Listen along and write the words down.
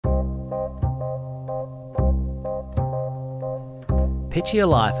Picture your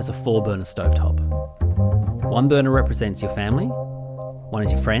life as a 4-burner stovetop. One burner represents your family, one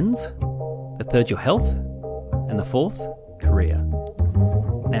is your friends, the third your health, and the fourth, career.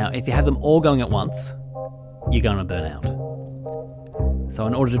 Now, if you have them all going at once, you're going to burn out. So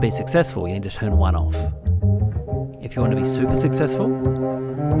in order to be successful, you need to turn one off. If you want to be super successful,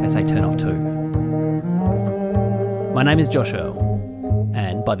 they say turn off two. My name is Josh Earl,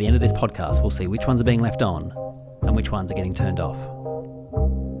 and by the end of this podcast, we'll see which ones are being left on and which ones are getting turned off.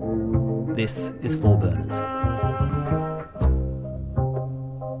 This is 4 Burners.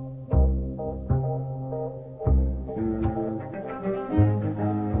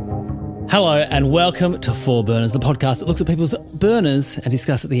 Hello and welcome to 4 Burners, the podcast that looks at people's burners and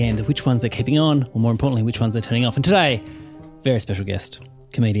discuss at the end which ones they're keeping on, or more importantly, which ones they're turning off. And today, very special guest,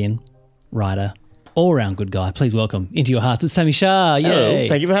 comedian, writer, all-round good guy. Please welcome into your hearts, it's Sami Shah. Yay. Hello,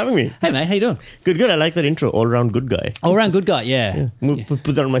 thank you for having me. Hey mate, how you doing? Good. I like that intro, all-round good guy. All-round good guy, yeah.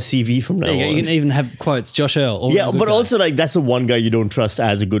 Put that on my CV from now on. You can even have quotes, Josh Earl. Yeah, but also like that's the one guy you don't trust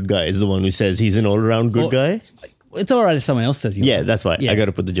as a good guy is the one who says he's an all-around good guy. It's all right if someone else says you Yeah, are. that's why. Yeah. I got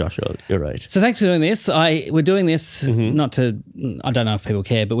to put the Josh out. You're right. So thanks for doing this. We're doing this not to, I don't know if people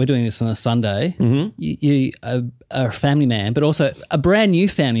care, but we're doing this on a Sunday. You are a family man, but also a brand new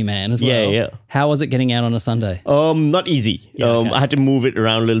family man as well. Yeah. How was it getting out on a Sunday? Not easy. Okay. I had to move it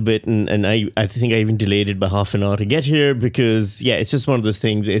around a little bit and I think I even delayed it by half an hour to get here because, it's just one of those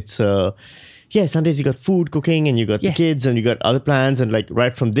things. It's, Sundays you got food cooking and you got the kids and you got other plans. And like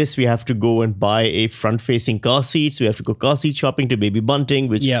right from this, we have to go and buy a front-facing car seat. So we have to go car seat shopping to Baby Bunting,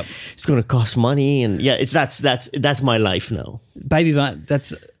 which is going to cost money. And that's my life now. Baby Bunting,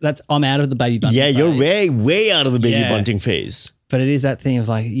 that's I'm out of the Baby Bunting phase. You're way out of the Baby Bunting phase. But it is that thing of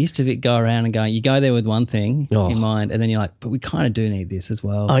like, it used to go around and going, you go there with one thing in mind, and then you're like, but we kind of do need this as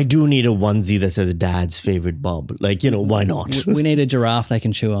well. I do need a onesie that says Dad's favorite Bob. Like, why not? We need a giraffe they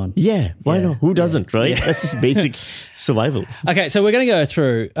can chew on. Yeah, why not? Who doesn't, right? That's just basic survival. Okay, so we're going to go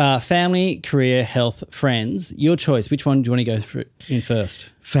through family, career, health, friends. Your choice. Which one do you want to go through in first?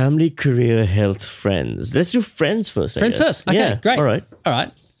 Family, career, health, friends. Let's do friends first, Friends first. Okay, great. All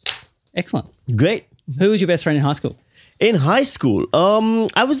right. Excellent. Great. Who was your best friend in high school? In high school, I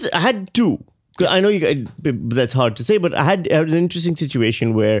had two. I know that's hard to say, but I had an interesting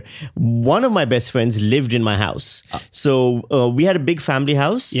situation where one of my best friends lived in my house. So we had a big family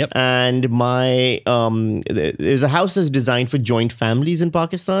house, and there's a house that's designed for joint families in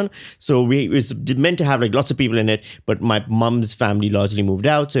Pakistan. So it was meant to have like lots of people in it, but my mum's family largely moved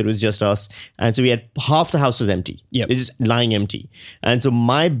out, so it was just us. And so we had half the house was empty. It's just lying empty. And so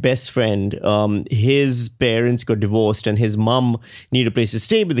my best friend, his parents got divorced, and his mum needed a place to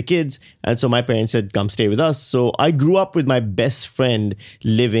stay with the kids, and so my parents said, come stay with us. So I grew up with my best friend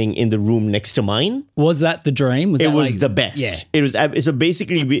living in the room next to mine. Was that the dream? It was the best. Yeah. It was so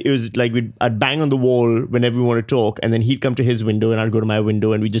basically it was like I'd bang on the wall whenever we want to talk, and then he'd come to his window and I'd go to my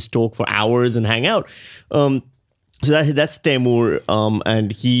window and we'd just talk for hours and hang out. So that's Taimur,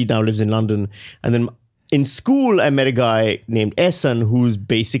 and he now lives in London. And then in school, I met a guy named Ehsan, who's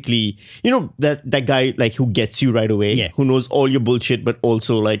basically, that guy like who gets you right away, who knows all your bullshit, but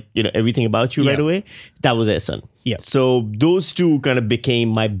also like, everything about you right away. That was Ehsan. Yeah. So those two kind of became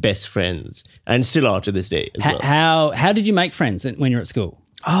my best friends and still are to this day as well. How did you make friends when you were at school?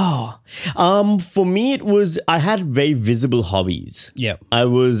 For me, it was, I had very visible hobbies. Yeah. I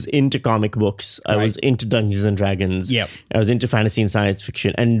was into comic books. I was into Dungeons and Dragons. Yeah. I was into fantasy and science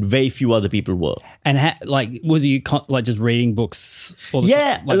fiction, and very few other people were. And was you just reading books all the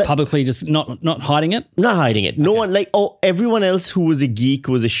time? Like publicly, just not hiding it? Not hiding it. No one, everyone else who was a geek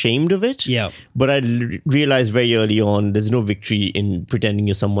was ashamed of it. Yeah. But I realized very early on, there's no victory in pretending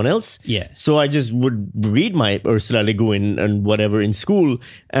you're someone else. Yeah. So I just would read my Ursula Le Guin and whatever in school,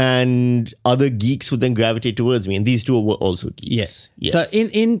 and other geeks would then gravitate towards me. And these two were also geeks. Yes. So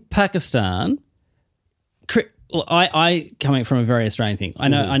in Pakistan, I coming from a very Australian thing.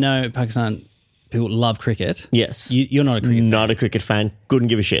 I know Pakistan people love cricket. Yes. You're not a cricket fan. Not a cricket fan. Couldn't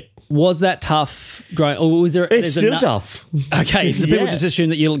give a shit. Was that tough growing? Or was there? It's still tough. Okay, so people just assume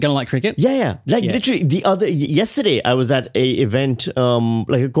that you're going to like cricket. Yeah. Literally, yesterday I was at a event,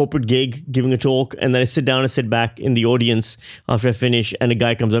 like a corporate gig, giving a talk, and then I sit down and sit back in the audience after I finish, and a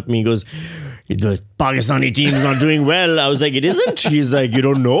guy comes up to me and goes, "The Pakistani team is not doing well." I was like, "It isn't." He's like, "You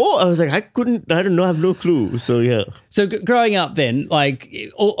don't know?" I was like, I don't know, I have no clue. So yeah. So growing up, then, like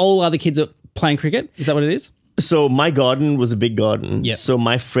all other kids are playing cricket. Is that what it is? So my garden was a big garden. Yep. So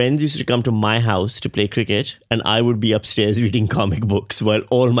my friends used to come to my house to play cricket, and I would be upstairs reading comic books while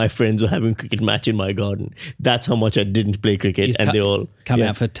all my friends were having cricket match in my garden. That's how much I didn't play cricket, and they all come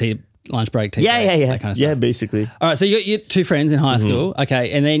out for tea lunch break, tea Yeah, break, yeah, yeah. that kind of Yeah, stuff. basically. All right, so you're two friends in high school.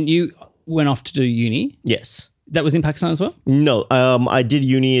 Okay, and then you went off to do uni. Yes. That was in Pakistan as well? No, I did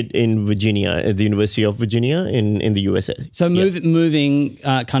uni in Virginia, at the University of Virginia in the USA. So moving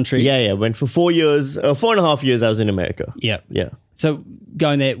countries. Yeah. Went for 4 years, 4.5 years I was in America. Yeah. Yeah. So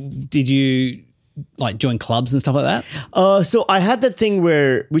going there, did you like join clubs and stuff like that? So I had that thing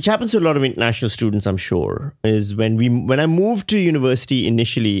which happens to a lot of international students, I'm sure, is when I moved to university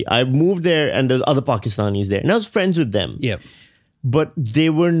initially, I moved there and there's other Pakistanis there. And I was friends with them. Yeah. But they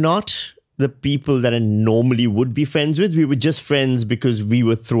were not the people that I normally would be friends with. We were just friends because we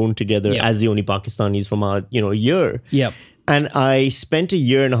were thrown together as the only Pakistanis from our, year. Yeah. And I spent a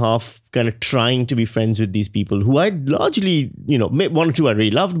year and a half kind of trying to be friends with these people who I largely, one or two I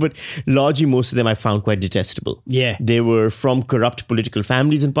really loved, but largely most of them I found quite detestable. Yeah. They were from corrupt political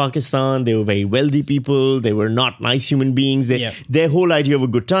families in Pakistan. They were very wealthy people. They were not nice human beings. Their whole idea of a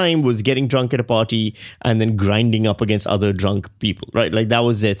good time was getting drunk at a party and then grinding up against other drunk people, right? Like that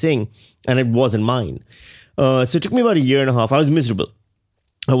was their thing. And it wasn't mine. So it took me about a year and a half. I was miserable.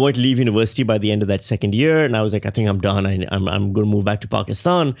 I wanted to leave university by the end of that second year. And I was like, I think I'm done. I'm going to move back to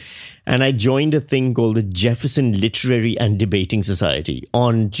Pakistan. And I joined a thing called the Jefferson Literary and Debating Society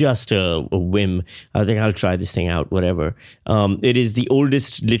on just a whim. I think I'll try this thing out, whatever. It is the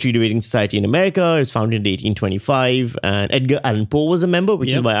oldest literary debating society in America. It was founded in 1825. And Edgar Allan Poe was a member,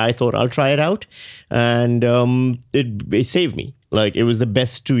 which is why I thought I'll try it out. And it saved me. Like, it was the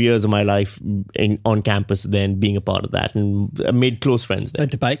best 2 years of my life on campus then, being a part of that, and I made close friends there. So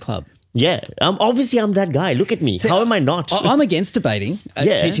debate club. Yeah. Obviously, I'm that guy. Look at me. See, how am I not? I'm against debating,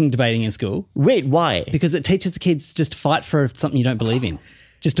 teaching debating in school. Wait, why? Because it teaches the kids just to fight for something you don't believe in,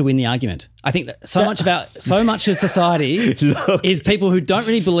 just to win the argument. I think that so much of society is people who don't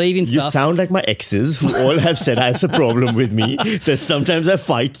really believe in stuff. You sound like my exes who all have said that's a problem with me, that sometimes I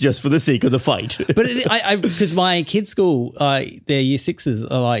fight just for the sake of the fight. But because my kids' school, their year sixes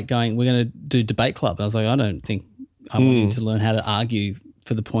are like going, we're going to do debate club. And I was like, I don't think I want you to learn how to argue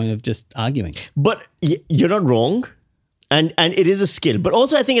for the point of just arguing. But you're not wrong. And it is a skill. But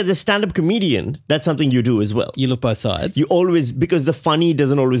also, I think as a stand-up comedian, that's something you do as well. You look both sides. You always, because the funny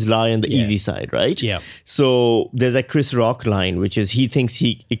doesn't always lie on the easy side, right? Yeah. So there's a Chris Rock line, which is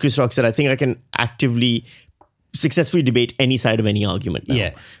Chris Rock said, I think I can actively, successfully debate any side of any argument now.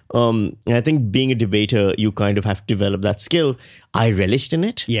 Yeah. And I think being a debater, you kind of have to develop that skill. I relished in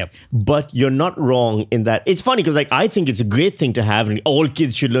it. Yeah. But you're not wrong in that. It's funny because I think it's a great thing to have and all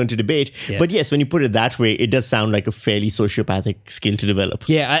kids should learn to debate. Yeah. But yes, when you put it that way, it does sound like a fairly sociopathic skill to develop.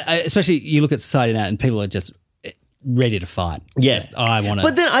 Yeah, especially you look at society now and people are just ready to fight. Yeah. I want to.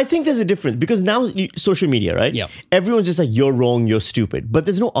 But then I think there's a difference because now social media, right? Yeah. Everyone's just like, you're wrong, you're stupid. But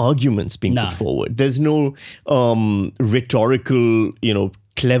there's no arguments being put forward. There's no rhetorical,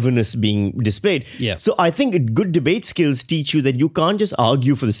 cleverness being displayed. Yeah. So I think good debate skills teach you that you can't just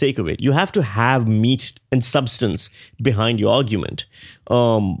argue for the sake of it. You have to have meat and substance behind your argument.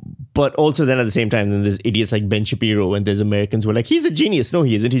 But also then at the same time, then there's idiots like Ben Shapiro and there's Americans who are like, he's a genius. No,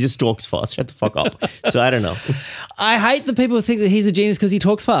 he isn't. He just talks fast. Shut the fuck up. So I don't know. I hate the people who think that he's a genius because he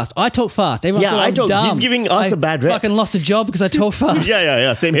talks fast. I talk fast. Everyone thought I was dumb. He's giving us a bad rep. I fucking lost a job because I talk fast.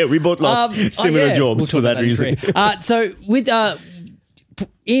 Yeah. Same here. We both lost similar jobs for that reason. So with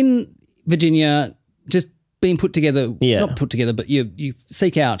in Virginia, just being put together, not put together, but you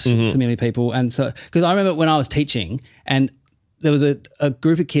seek out familiar people. And so, because I remember when I was teaching and there was a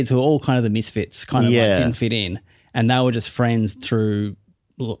group of kids who were all kind of the misfits, kind of like didn't fit in. And they were just friends through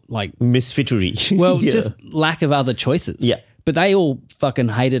like... misfittery. Well, just lack of other choices. Yeah. But they all fucking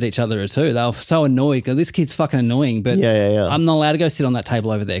hated each other too. They were so annoyed because this kid's fucking annoying, but I'm not allowed to go sit on that table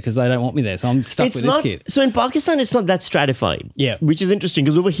over there because they don't want me there. So I'm stuck with this kid. So in Pakistan, it's not that stratified. Yeah. Which is interesting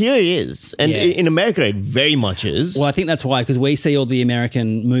because over here it is. And in America, it very much is. Well, I think that's why, because we see all the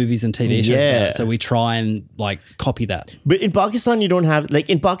American movies and TV shows now, so we try and like copy that. But in Pakistan, you don't have,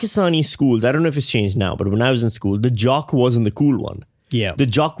 like in Pakistani schools, I don't know if it's changed now, but when I was in school, the jock wasn't the cool one. Yeah. The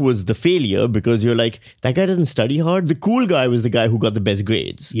jock was the failure because you're like, that guy doesn't study hard. The cool guy was the guy who got the best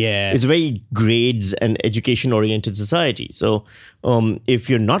grades. Yeah. It's a very grades and education oriented society. So if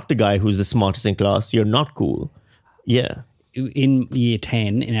you're not the guy who's the smartest in class, you're not cool. Yeah. In year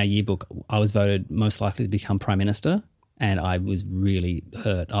 10, in our yearbook, I was voted most likely to become Prime Minister and I was really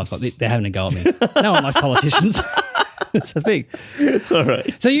hurt. I was like, they're having a go at me. No one likes politicians. That's the thing. All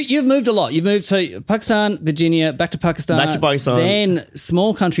right. So you've moved a lot. You've moved to Pakistan, Virginia, back to Pakistan. Then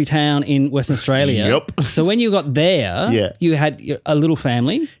small country town in Western Australia. Yep. So when you got there, you had a little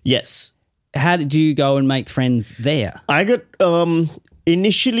family. Yes. How did you go and make friends there? I got,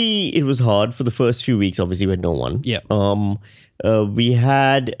 initially it was hard for the first few weeks. Obviously we had no one. Yeah. we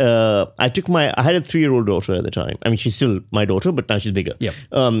had I had a 3-year-old daughter at the time. I mean, she's still my daughter, but now she's bigger. Yep.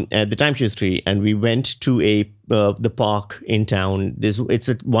 At the time she was 3, and we went to the park in town. It's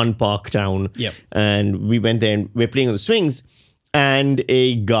a one park town. Yep. And we went there and we're playing on the swings, and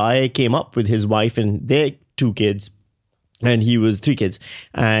a guy came up with his wife and their 2 kids, and he was 3 kids,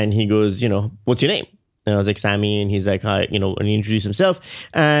 and he goes, what's your name? And I was like, Sami. And he's like, hi, and he introduced himself.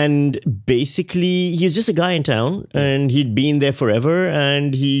 And basically, he was just a guy in town, and he'd been there forever.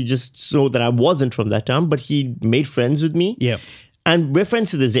 And he just saw that I wasn't from that town, but he made friends with me. Yeah. And we're friends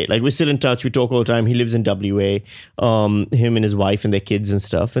to this day. Like, we're still in touch. We talk all the time. He lives in WA, him and his wife and their kids and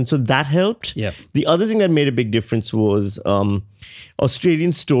stuff. And so that helped. Yeah. The other thing that made a big difference was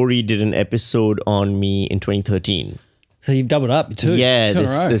Australian Story did an episode on me in 2013. So you've doubled up, too. Yeah, two in a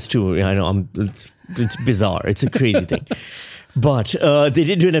row. there's 2. I know. It's bizarre. It's a crazy thing. But they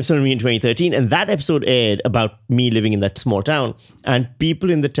did do an episode of me in 2013, and that episode aired about me living in that small town. And people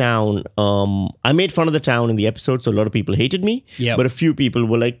in the town, I made fun of the town in the episode, so a lot of people hated me. Yep. But a few people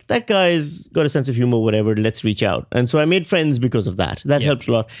were like, that guy's got a sense of humor, whatever, let's reach out. And so I made friends because of that. That helped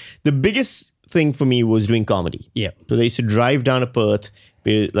a lot. The biggest thing for me was doing comedy. Yeah. So they used to drive down to Perth,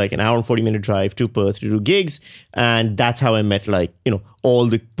 like an hour and 40-minute drive to Perth to do gigs. And that's how I met, all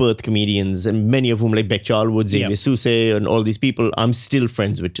the Perth comedians, and many of whom, like Beck Charlwood, Xavier Sousay, and all these people, I'm still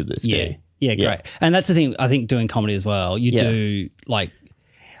friends with to this day. Yeah, great. And that's the thing, I think, doing comedy as well. You do, I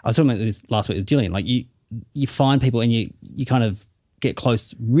was talking about this last week with Gillian, you find people and you kind of get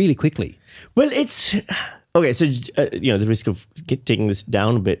close really quickly. Well, it's... Okay, so, the risk of taking this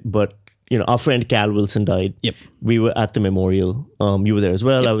down a bit, but our friend Cal Wilson died. Yep. We were at the memorial. You were there as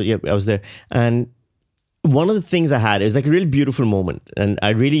well. Yep. I was there. And one of the things I had, it was like a really beautiful moment, and I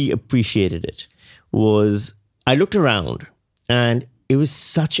really appreciated it, was I looked around and it was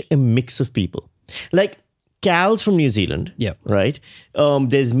such a mix of people. Like, Cal's from New Zealand. Yep. Right?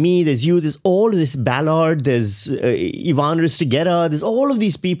 There's me, there's you, there's all of this Ballard, there's Ivan Ristigeta, there's all of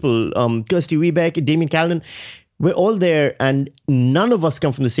these people, Kirsty Wiebeck, Damien Callan. We're all there, and none of us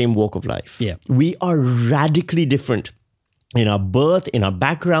come from the same walk of life. Yeah. We are radically different in our birth, in our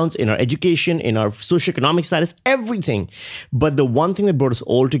backgrounds, in our education, in our socioeconomic status, everything. But the one thing that brought us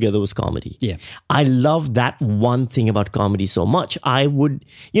all together was comedy. Yeah. I love that one thing about comedy so much. I would,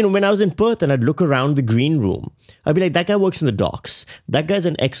 when I was in Perth and I'd look around the green room, I'd be like, that guy works in the docks. That guy's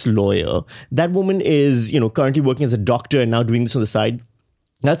an ex-lawyer. That woman is, currently working as a doctor and now doing this on the side.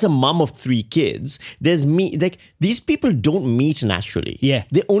 That's a mom of 3 kids. There's me. Like, these people don't meet naturally. Yeah.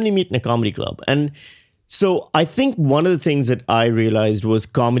 They only meet in a comedy club. And so I think one of the things that I realized was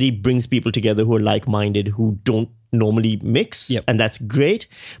comedy brings people together who are like-minded, who don't normally mix. Yep. And that's great.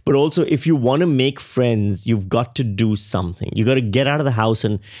 But also, if you want to make friends, you've got to do something. You got to get out of the house.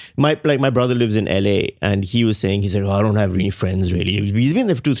 And my brother lives in LA, and he was saying, he's like, I don't have any friends really. He's been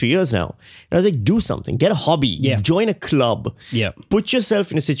there for 2-3 years now. And I was like, do something, get a hobby, join a club, put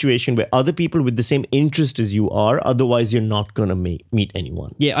yourself in a situation where other people with the same interest as you are, otherwise you're not going to meet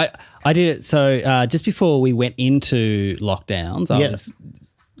anyone. Yeah, I did it. So just before we went into lockdowns, I was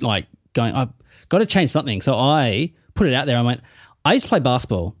like going, I've got to change something. So I put it out there. I went, I used to play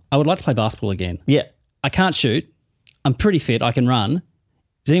basketball. I would like to play basketball again. Yeah. I can't shoot. I'm pretty fit. I can run.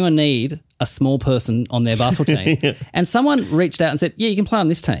 Does anyone need a small person on their basketball team? And someone reached out and said, yeah, you can play on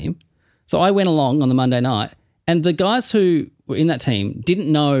this team. So I went along on the Monday night, and the guys who were in that team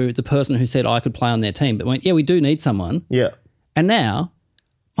didn't know the person who said I could play on their team, but went, yeah, we do need someone. Yeah. And now,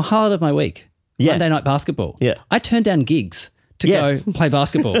 my highlight of my week, Monday night basketball. Yeah. I turned down gigs to go play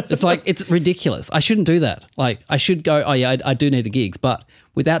basketball. It's like, it's ridiculous. I shouldn't do that. Like, I should go, oh yeah, I do need the gigs, but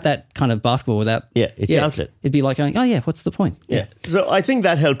without that kind of basketball, without... Yeah, it's your outlet. It'd be like going, oh yeah, what's the point? Yeah. So I think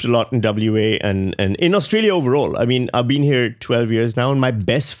that helped a lot in WA and in Australia overall. I mean, I've been here 12 years now, and my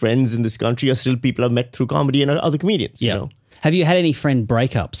best friends in this country are still people I've met through comedy and other comedians. Yeah. Have you had any friend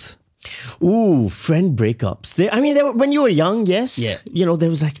breakups? Ooh, friend breakups. They were, when you were young, yes. Yeah. There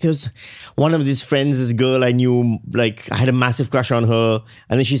was one of these friends, this girl I knew, like I had a massive crush on her,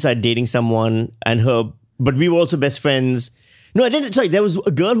 and then she started dating someone, but we were also best friends. No, I didn't. Sorry, there was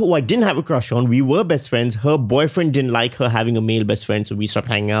a girl who I didn't have a crush on. We were best friends. Her boyfriend didn't like her having a male best friend, so we stopped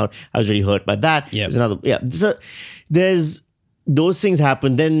hanging out. I was really hurt by that. Yeah. So there's those things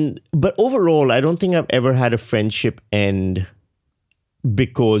happen. Then, but overall, I don't think I've ever had a friendship end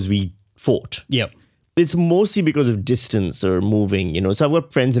because we fought. Yep. It's mostly because of distance or moving, So I've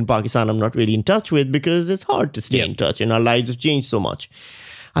got friends in Pakistan I'm not really in touch with because it's hard to stay in touch and our lives have changed so much.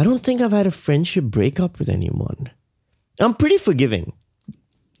 I don't think I've had a friendship breakup with anyone. I'm pretty forgiving.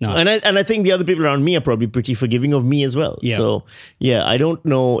 No. And I think the other people around me are probably pretty forgiving of me as well. Yeah. So, I don't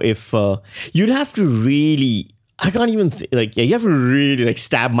know if... you'd have to really... I can't even you have to really like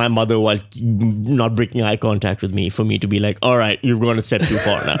stab my mother while not breaking eye contact with me for me to be like, all right, you've gone a step too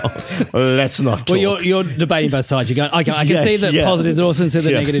far now. Let's not talk. Well, you're debating both sides. You're going, okay, I can see the positives and also see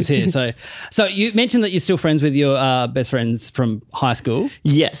the negatives here. So you mentioned that you're still friends with your best friends from high school.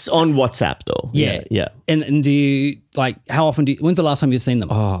 Yes, on WhatsApp though. Yeah. And do you how often when's the last time you've seen them?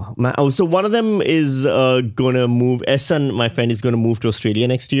 So one of them is gonna move. Ehsan, my friend, is gonna move to Australia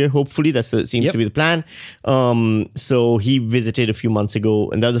next year. Hopefully, seems to be the plan. So he visited a few months ago,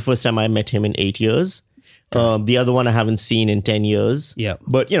 and that was the first time I met him in 8 years. The other one I haven't seen in 10 years. Yeah.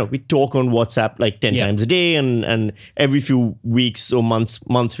 But, we talk on WhatsApp like 10 times a day, and every few weeks or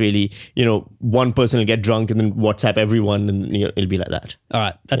months really, one person will get drunk and then WhatsApp everyone, and it'll be like that. All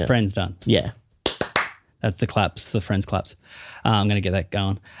right. That's friends done. Yeah. That's the claps, the friends claps. I'm going to get that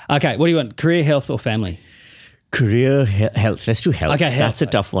going. Okay. What do you want? Career, health, or family? Career, health. Let's do health. Okay, health. That's a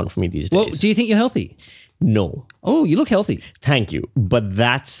tough one for me these days. Well, do you think you're healthy? No. Oh, you look healthy. Thank you. But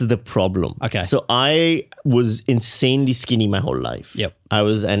that's the problem. Okay. So I was insanely skinny my whole life. Yep. I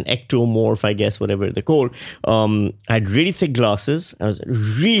was an ectomorph, I guess, whatever they're called. I had really thick glasses. I was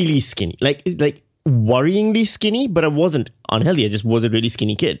really skinny. Like worryingly skinny, but I wasn't unhealthy. I just was a really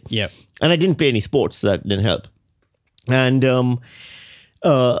skinny kid. Yep. And I didn't play any sports, so that didn't help. And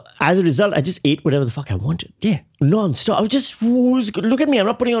as a result, I just ate whatever the fuck I wanted. Yeah. Non-stop. I was just, look at me, I'm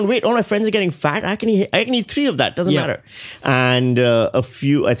not putting on weight. All my friends are getting fat. I can eat 3 of that. Doesn't matter. And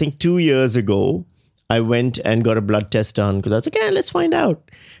I think 2 years ago, I went and got a blood test done because I was like, let's find out.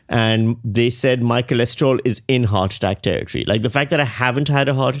 And they said my cholesterol is in heart attack territory. Like the fact that I haven't had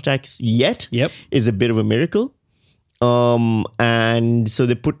a heart attack yet is a bit of a miracle. And so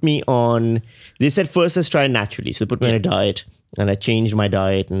they put me on, they said first let's try it naturally. So they put me on a diet, and I changed my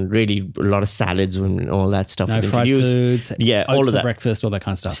diet, and really a lot of salads and all that stuff was fried introduced. foods, all of that. Breakfast, all that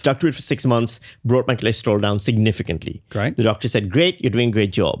kind of stuff. Stuck to it for 6 months, brought my cholesterol down significantly. Great. The doctor said, great, you're doing a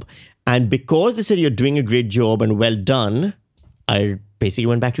great job. And because they said you're doing a great job and well done, I basically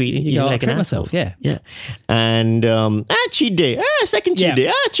went back to eating like an asshole. Yeah. And cheat day, second cheat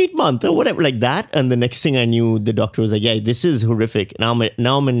day, cheat month, or whatever like that. And the next thing I knew, the doctor was like, this is horrific. Now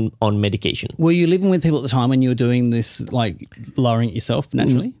I'm on medication. Were you living with people at the time when you were doing this, like lowering it yourself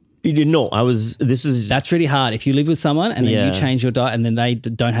naturally? No, That's really hard. If you live with someone and then you change your diet and then they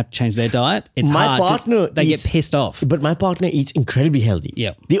don't have to change their diet, it's my hard. Partner they get pissed off. But my partner eats incredibly healthy.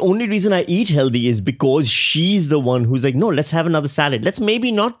 Yeah. The only reason I eat healthy is because she's the one who's like, no, let's have another salad. Let's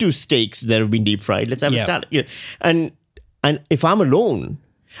maybe not do steaks that have been deep fried. Let's have a salad. And if I'm alone,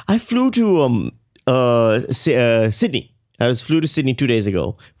 I flew to Sydney. Flew to Sydney 2 days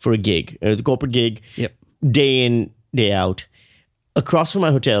ago for a gig. It was a corporate gig. Yep. Day in, day out. Across from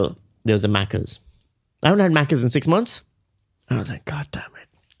my hotel, there was a Macca's. I haven't had Macca's in 6 months. I was like, God damn it.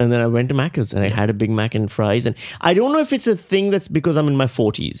 And then I went to Macca's and I had a Big Mac and fries. And I don't know if it's a thing that's because I'm in my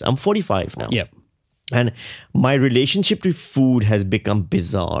 40s. I'm 45 now. Yep. And my relationship to food has become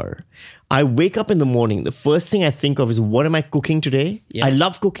bizarre. I wake up in the morning. The first thing I think of is, what am I cooking today? Yeah. I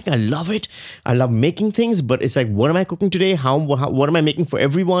love cooking. I love it. I love making things. But it's like, what am I cooking today? What am I making for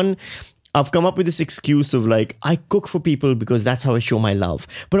everyone? I've come up with this excuse of like, I cook for people because that's how I show my love,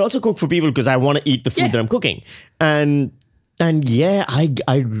 but also cook for people because I want to eat the food that I'm cooking. And I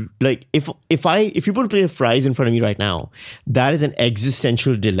like, if you put a plate of fries in front of me right now, that is an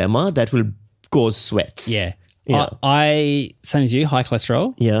existential dilemma that will cause sweats. Yeah. I same as you, high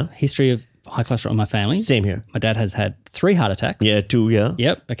cholesterol. Yeah. History of high cholesterol in my family. Same here. My dad has had 3 heart attacks. Yeah, 2, yeah.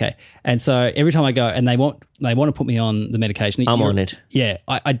 Yep. Okay. And so every time I go and they want to put me on the medication. I'm on it. Yeah.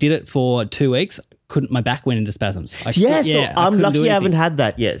 I did it for 2 weeks. My back went into spasms. I'm lucky I haven't had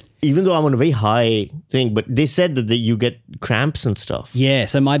that yet, even though I'm on a very high thing. But they said that you get cramps and stuff. Yeah.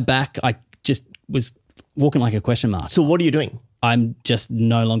 So my back, I just was walking like a question mark. So what are you doing? I'm just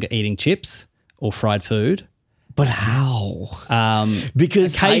no longer eating or fried food. But how?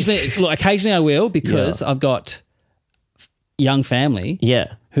 Because occasionally I will, because I've got young family.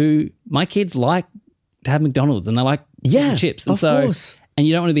 Yeah. Who my kids like to have McDonald's and they like chips, and course. And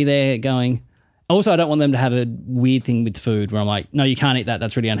you don't want to be there going. Also, I don't want them to have a weird thing with food where I'm like, no, you can't eat that.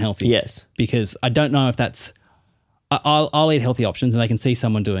 That's really unhealthy. Yes. Because I don't know if that's. I'll eat healthy options and they can see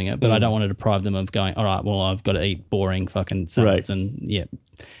someone doing it, but I don't want to deprive them of going, all right, well, I've got to eat boring fucking salads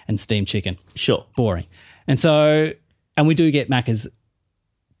and steamed chicken. Sure. Boring. And so, and we do get Macca's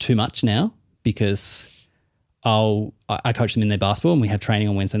too much now because I coach them in their basketball and we have training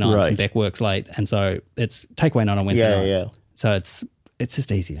on Wednesday nights and Beck works late. And so it's takeaway night on Wednesday night. Yeah. So it's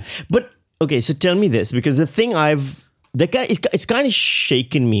just easier. But, okay, so tell me this, because the thing it's kind of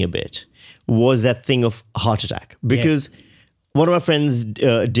shaken me a bit was that thing of heart attack, because One of my friends,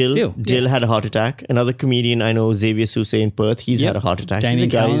 Dill had a heart attack. Another comedian I know, Xavier Sousa in Perth, he's had a heart attack. Damien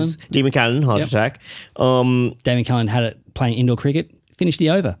Callan, heart attack. Damien Callan had it playing indoor cricket. Finished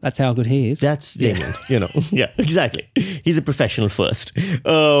the over. That's how good he is. That's Damien, Yeah, exactly. He's a professional first.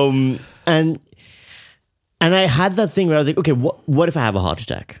 And I had that thing where I was like, okay, what if I have a heart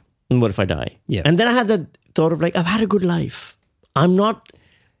attack? And what if I die? Yeah. And then I had that thought of like, I've had a good life. I'm not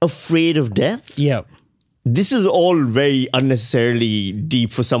afraid of death. Yeah. This is all very unnecessarily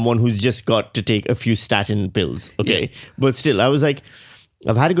deep for someone who's just got to take a few statin pills. Okay. Yeah. But still, I was like,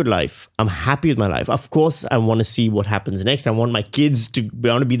 I've had a good life. I'm happy with my life. Of course, I want to see what happens next. I want my kids to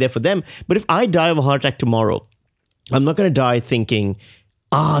be there for them. But if I die of a heart attack tomorrow, I'm not going to die thinking,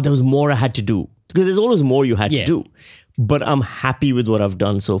 there was more I had to do. Because there's always more you had to do. But I'm happy with what I've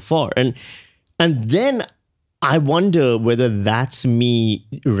done so far. And then I wonder whether that's me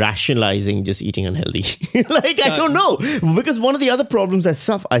rationalizing just eating unhealthy. I don't know. Because one of the other problems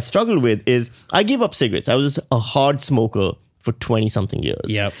I struggle with is I gave up cigarettes. I was a hard smoker for 20-something years.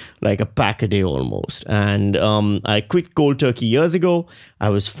 Yep. Like a pack a day almost. And I quit cold turkey years ago. I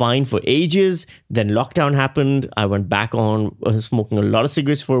was fine for ages. Then lockdown happened. I went back on smoking a lot of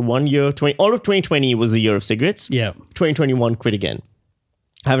cigarettes for 1 year. All of 2020 was the year of cigarettes. Yeah. 2021, quit again.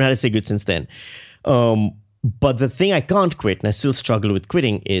 I haven't had a cigarette since then. But the thing I can't quit, and I still struggle with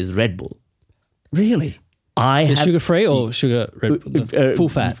quitting, is Red Bull. Really? Sugar-free or full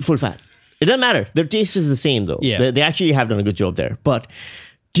fat? Full fat. It doesn't matter. Their taste is the same, though. Yeah. They actually have done a good job there. But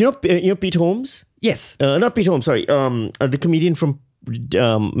do you know Pete Holmes? Yes. Not Pete Holmes, sorry. The comedian from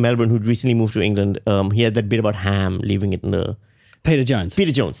Melbourne who'd recently moved to England. He had that bit about ham, leaving it in the... Peter Jones,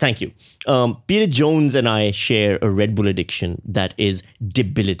 thank you. Peter Jones and I share a Red Bull addiction that is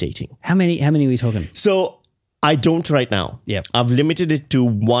debilitating. How many are we talking? So I don't right now. Yep. I've limited it to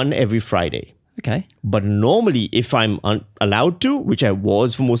 1 every Friday. Okay. But normally, if I'm allowed to, which I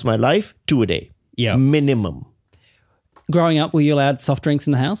was for most of my life, 2 a day. Yeah. Minimum. Growing up, were you allowed soft drinks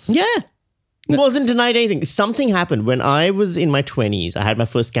in the house? Yeah. Wasn't denied anything. Something happened when I was in my 20s. I had my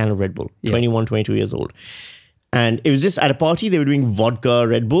first can of Red Bull, 21, 22 years old. And it was just at a party, they were doing vodka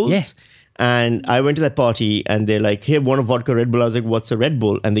Red Bulls. Yeah. And I went to that party and they're like, here, want a vodka Red Bull? I was like, what's a Red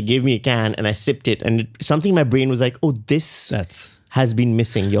Bull? And they gave me a can and I sipped it. And something in my brain was like, oh, this has been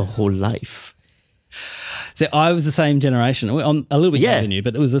missing your whole life. So I was the same generation. I'm a little bit younger than you,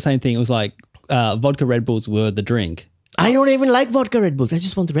 but it was the same thing. It was like vodka Red Bulls were the drink. I don't even like vodka Red Bulls. I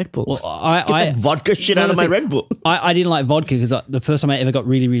just want the Red Bull. Well, Get that vodka shit out of my Red Bull. I didn't like vodka because the first time I ever got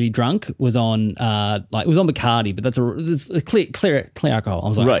really, really drunk was on it was on Bacardi, but it's a clear alcohol. I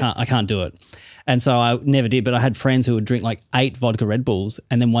was like, I can't do it. And so I never did, but I had friends who would drink like 8 vodka Red Bulls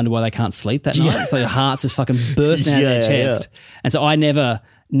and then wonder why they can't sleep that night. So their hearts just fucking bursting out of their chest. Yeah. And so I never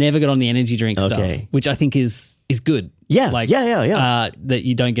got on the energy drink stuff, which I think is good. Yeah, that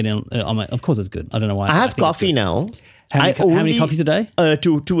you don't get in. Of course it's good. I don't know why. I have coffee now. How many coffees a day?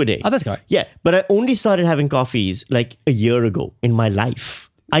 2 a day. Oh, that's great. Yeah, but I only started having coffees like a year ago in my life.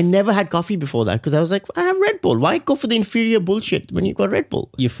 I never had coffee before that because I was like, I have Red Bull. Why go for the inferior bullshit when you've got Red Bull?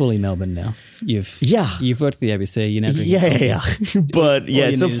 You're fully Melbourne now. You've worked at the ABC. You never. Yeah. But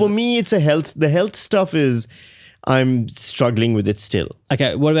yeah, so for me, it's the health stuff is, I'm struggling with it still.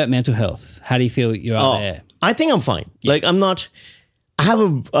 Okay, what about mental health? How do you feel you are there? I think I'm fine. Yeah. Like I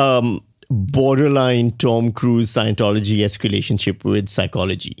have a borderline Tom Cruise Scientology-esque relationship with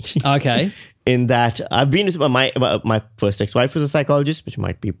psychology. Okay. In that I've been to my first ex-wife was a psychologist, which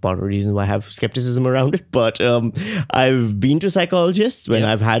might be part of the reason why I have skepticism around it. But I've been to psychologists when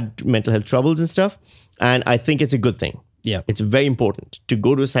I've had mental health troubles and stuff. And I think it's a good thing. Yeah. It's very important to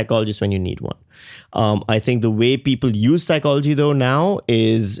go to a psychologist when you need one. I think the way people use psychology though now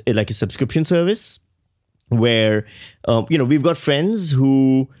is like a subscription service where, we've got friends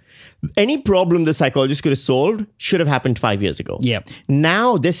who any problem the psychologist could have solved should have happened 5 years ago. Yeah.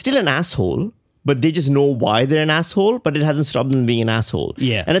 Now they're still an asshole, but they just know why they're an asshole, but it hasn't stopped them being an asshole.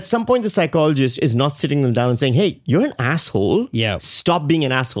 Yeah. And at some point, the psychologist is not sitting them down and saying, hey, you're an asshole. Yeah. Stop being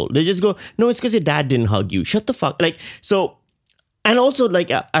an asshole. They just go, no, it's because your dad didn't hug you. Shut the fuck. And also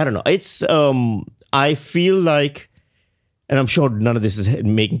I don't know. It's, I feel like, and I'm sure none of this is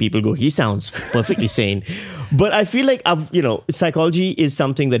making people go, he sounds perfectly sane. But I feel like, psychology is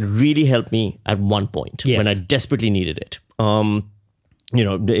something that really helped me at one point when I desperately needed it. It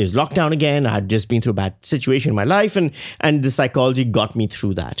was lockdown again. I had just been through a bad situation in my life and the psychology got me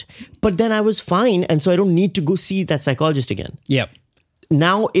through that. But then I was fine. And so I don't need to go see that psychologist again. Yep.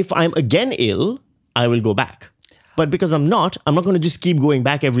 Now, if I'm again ill, I will go back. But because I'm not going to just keep going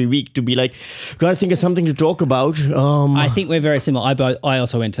back every week to be like, gotta think of something to talk about. I think we're very similar. I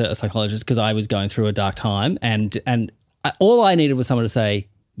also went to a psychologist because I was going through a dark time and all I needed was someone to say,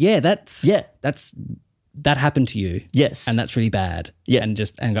 that happened to you. Yes. And that's really bad. Yeah. And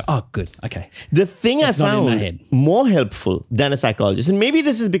go, oh, good. Okay. The thing It's I not in my found head. more helpful than a psychologist, and maybe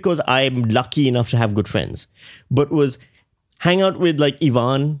this is because I'm lucky enough to have good friends, but was hang out with like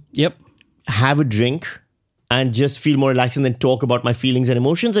Ivan, Yep. have a drink, and just feel more relaxed and then talk about my feelings and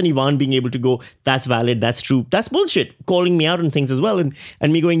emotions. And Ivan being able to go, that's valid, that's true, that's bullshit, calling me out on things as well.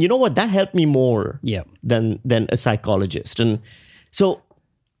 And me going, you know what, that helped me more Yep. than a psychologist. And so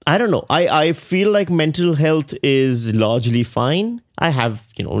I don't know. I feel like mental health is largely fine. I have,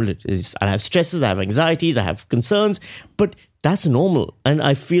 I have stresses, I have anxieties, I have concerns, but that's normal. And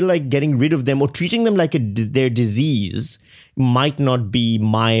I feel like getting rid of them or treating them like their disease might not be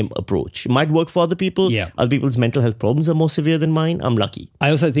my approach. It might work for other people. Yeah. Other people's mental health problems are more severe than mine. I'm lucky. I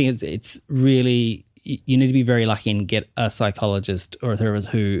also think it's really, you need to be very lucky and get a psychologist or a therapist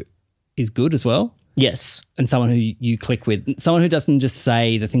who is good as well. Yes. And someone who you click with, someone who doesn't just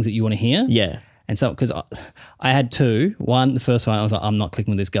say the things that you want to hear. Yeah. And so, because I had two. One, the first one, I was like, I'm not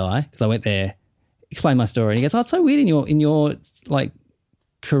clicking with this guy, because I went there, explained my story, and he goes, oh, it's so weird in your like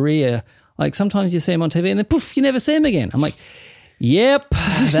career. Like sometimes you see him on TV and then poof, you never see him again. I'm like, yep,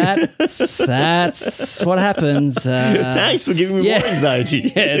 that's what happens. Thanks for giving me more anxiety.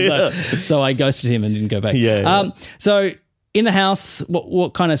 So I ghosted him and didn't go back. Yeah. So in the house,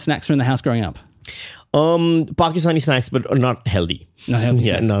 what kind of snacks were in the house growing up? Pakistani snacks, but not healthy. Not healthy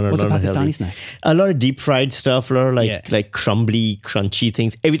snacks. No, What's a not Pakistani healthy. snack? A lot of deep fried stuff, a lot of like crumbly, crunchy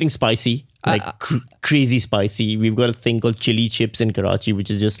things. Everything spicy, like crazy spicy. We've got a thing called chili chips in Karachi, which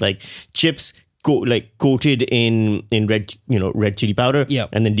is just like chips coated in red chili powder,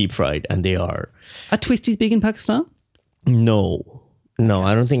 and then deep fried, and they are. Are Twisties big in Pakistan? No,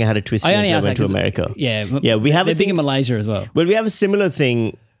 I don't think I had a Twistie until I went to America. Yeah, we have they're a big thing in Malaysia as well. Well, we have a similar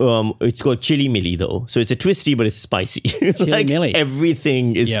thing. It's called chili milli though. So it's a twisty, but it's spicy. Like milli.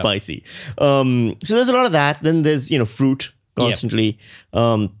 Everything is spicy. So there's a lot of that. Then there's, fruit constantly.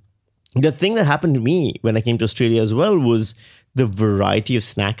 The thing that happened to me when I came to Australia as well was the variety of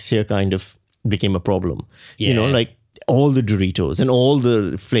snacks here kind of became a problem. Yeah. Like all the Doritos and all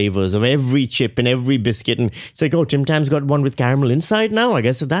the flavors of every chip and every biscuit. And it's like, oh, Tim Tam's got one with caramel inside now. I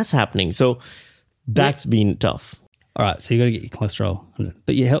guess that's happening. So that's been tough. All right, so you got to get your cholesterol,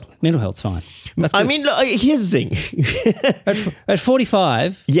 but your mental health's fine. That's good. I mean, look, here's the thing. At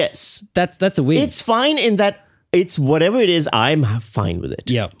 45, yes, that's a win. It's fine in that it's whatever it is, I'm fine with it.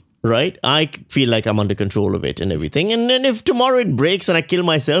 Yeah. Right? I feel like I'm under control of it and everything. And then if tomorrow it breaks and I kill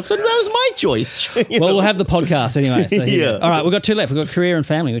myself, then that was my choice. We'll have the podcast anyway. So Yeah. All right, we've got two left. We've got career and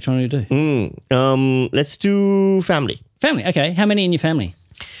family. Which one do you do? Let's do family. Family, okay. How many in your family?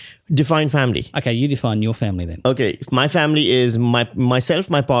 Define family. Okay, you define your family then. Okay, my family is myself,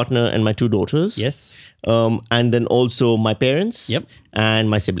 my partner, and my two daughters. Yes. And then also my parents. Yep. And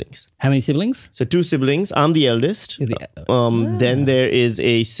my siblings. How many siblings? So 2 siblings. I'm the eldest. Then there is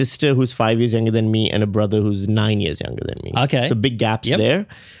a sister who's 5 years younger than me and a brother who's 9 years younger than me. Okay. So big gaps there.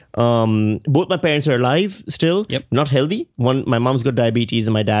 Both my parents are alive still. Yep. Not healthy. My mom's got diabetes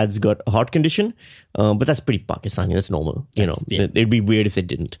and my dad's got a heart condition. But that's pretty Pakistani. That's normal. It'd be weird if they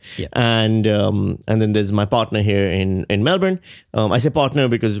didn't. Yeah. And then there's my partner here in Melbourne. I say partner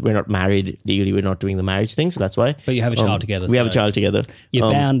because we're not married legally. We're not doing the marriage thing, so that's why. But you have a child together. We have a child together.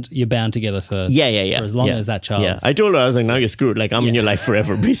 You're bound together for for as long as that child. Yeah, I told her, I was like, now you're screwed. Like I'm in your life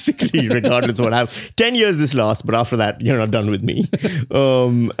forever, basically, regardless of what happens. 10 years this lasts, but after that, you're not done with me.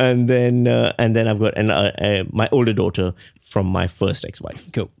 And then I've got my older daughter from my first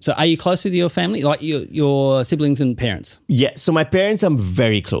ex-wife. Cool. So are you close with your family, like your siblings and parents? Yeah. So my parents I'm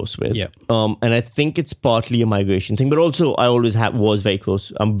very close with. Yeah. And I think it's partly a migration thing, but also I always was very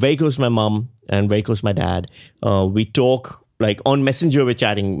close. I'm very close to my mom and very close to my dad. We talk. Like on Messenger, we're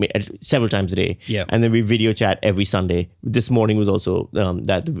chatting several times a day, and then we video chat every Sunday. This morning was also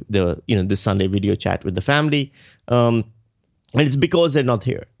this Sunday video chat with the family, and it's because they're not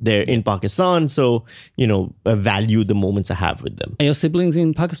here; they're in Pakistan. So I value the moments I have with them. Are your siblings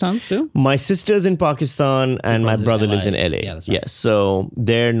in Pakistan still? My sister's in Pakistan, and my brother lives in LA. Yeah, that's right. Yes, so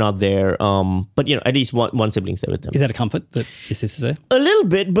they're not there. But at least one sibling's there with them. Is that a comfort that your sister's there? A little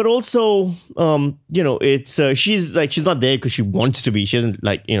bit, but also, it's she's not there because she wants to be. She doesn't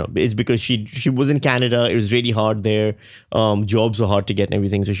it's because she was in Canada. It was really hard there. Jobs were hard to get and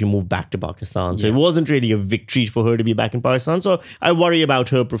everything, so she moved back to Pakistan. So it wasn't really a victory for her to be back in Pakistan. So I worry about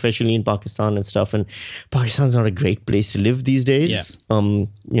her professionally in Pakistan and stuff. And Pakistan's not a great place to live these days.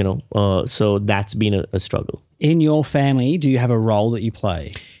 So that's been a struggle. In your family, do you have a role that you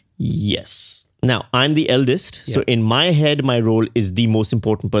play? Yes. Now, I'm the eldest, so in my head, my role is the most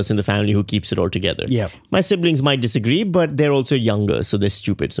important person in the family who keeps it all together. Yeah. My siblings might disagree, but they're also younger, so they're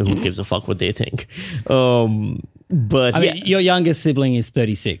stupid, so who gives a fuck what they think? But I mean, your youngest sibling is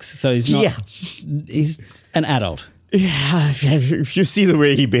 36, so he's not. Yeah. He's an adult. Yeah, if you see the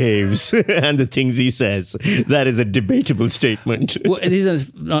way he behaves and the things he says, that is a debatable statement. Well, it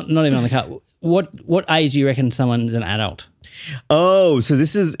isn't not even on the card. What age do you reckon someone's an adult? Oh, so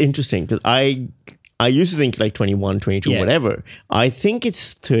this is interesting because I used to think like 21, 22, whatever. I think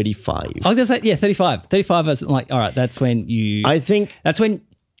it's 35. I was going to say, 35. 35 is like, all right, that's when that's when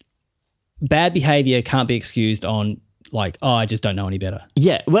bad behavior can't be excused on like, oh, I just don't know any better.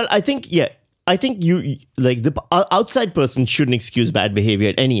 Yeah, well, I think you like the outside person shouldn't excuse bad behavior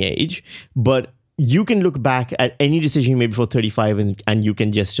at any age, but you can look back at any decision you made before 35 and you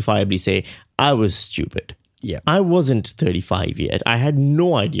can justifiably say, I was stupid. Yeah. I wasn't 35 yet. I had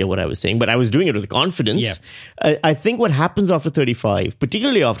no idea what I was saying, but I was doing it with confidence. Yeah. I think what happens after 35,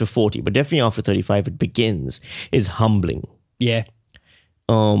 particularly after 40, but definitely after 35, it begins, is humbling. Yeah.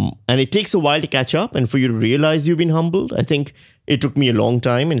 And it takes a while to catch up and for you to realize you've been humbled. I think it took me a long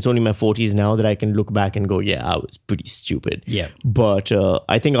time and it's only my 40s now that I can look back and go, yeah, I was pretty stupid. Yeah. But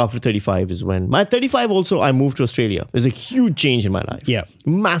I think after 35 is when... My 35 also, I moved to Australia. It was a huge change in my life. Yeah.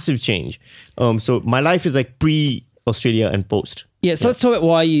 Massive change. So my life is like pre-Australia and post. Yeah, so let's talk about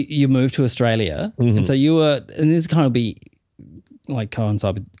why you moved to Australia. Mm-hmm. And so you were, and this kind of be like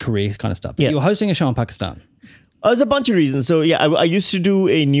coincide with career kind of stuff. But you were hosting a show in Pakistan. There's a bunch of reasons. So yeah, I used to do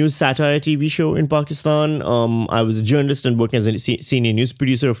a news satire TV show in Pakistan. I was a journalist and working as a senior news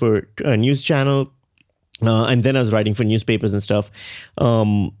producer for a news channel. And then I was writing for newspapers and stuff.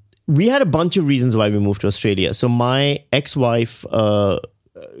 We had a bunch of reasons why we moved to Australia. So my ex-wife, who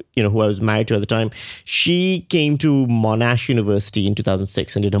I was married to at the time, she came to Monash University in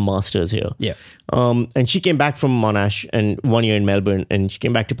 2006 and did her master's here. Yeah. And she came back from Monash and 1 year in Melbourne, and she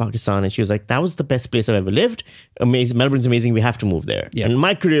came back to Pakistan and she was like, that was the best place I've ever lived. Amazing. Melbourne's amazing. We have to move there. Yeah. And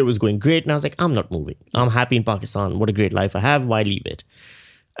my career was going great. And I was like, I'm not moving. I'm happy in Pakistan. What a great life I have. Why leave it?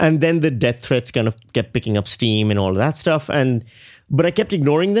 And then the death threats kind of kept picking up steam and all of that stuff. But I kept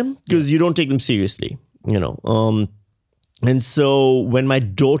ignoring them because you don't take them seriously, And so when my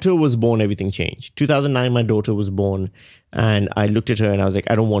daughter was born, everything changed. 2009, my daughter was born and I looked at her and I was like,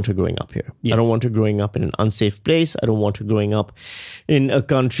 I don't want her growing up here. Yeah. I don't want her growing up in an unsafe place. I don't want her growing up in a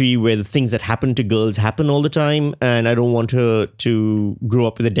country where the things that happen to girls happen all the time. And I don't want her to grow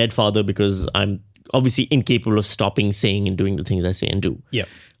up with a dead father because I'm obviously incapable of stopping saying and doing the things I say and do. Yeah.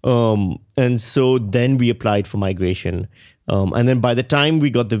 And so then we applied for migration. And then by the time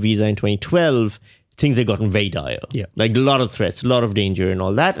we got the visa in 2012, things had gotten very dire. Yeah. Like a lot of threats, a lot of danger and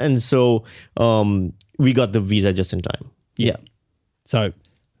all that. And so we got the visa just in time. Yeah. So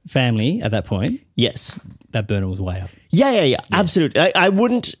family at that point, Yes. that burner was way up. Yeah. Absolutely. I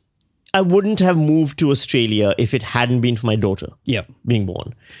wouldn't have moved to Australia if it hadn't been for my daughter being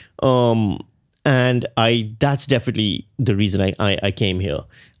born. And that's definitely the reason I came here.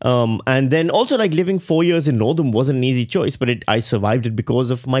 And then also like living 4 years in Northam wasn't an easy choice, but I survived it because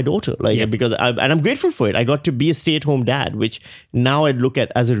of my daughter. And I'm grateful for it. I got to be a stay-at-home dad, which now I'd look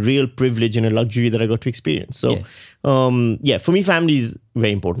at as a real privilege and a luxury that I got to experience. So for me, family is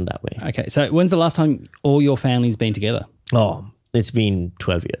very important that way. Okay. So when's the last time all your family's been together? Oh, it's been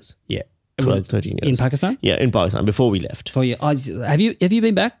 12 years. Yeah. 12, 13 years. In Pakistan? Yeah, in Pakistan, before we left. Have you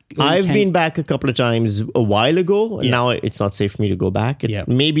been back? I've been back a couple of times a while ago. Yeah. Now it's not safe for me to go back. It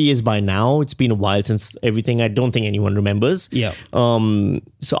maybe is by now. It's been a while since everything. I don't think anyone remembers. Yeah.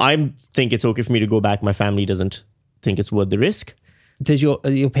 So I think it's okay for me to go back. My family doesn't think it's worth the risk. Are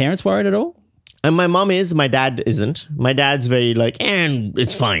your parents worried at all? And my mom is, my dad isn't. My dad's very like, and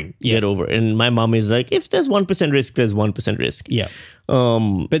it's fine, get over it. And my mom is like, if there's 1% risk, there's 1% risk. Yeah.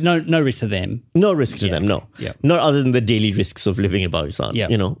 But no risk to them. No risk to them, no. Yeah. Not other than the daily risks of living in Pakistan, yeah.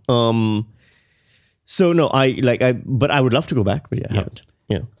 So no, but I would love to go back, but I haven't.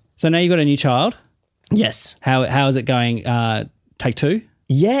 Yeah. So now you've got a new child. Yes. How is it going? Take two?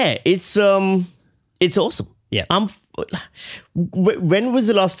 Yeah, it's awesome. Yeah. When was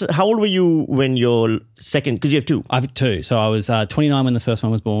the last? How old were you when your second? Because you have two. I have two. So I was 29 when the first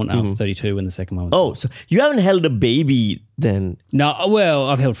one was born. I was 32 when the second one was born. Oh, so you haven't held a baby then? No. Well,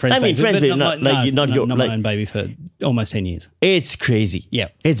 I've held friends. Friends' baby, not my own baby for almost 10 years. It's crazy. Yeah,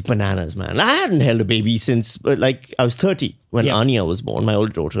 it's bananas, man. I hadn't held a baby since I was 30 when Anya was born, my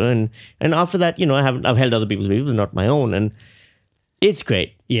older daughter, and after that, I've held other people's babies, but not my own, and it's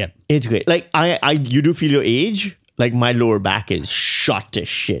great. Yeah, it's great. Like you do feel your age. Like my lower back is shot to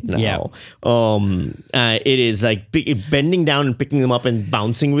shit now. Yeah. It is like bending down and picking them up and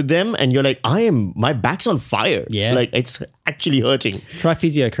bouncing with them. And you're like, my back's on fire. Yeah. Like it's actually hurting. Try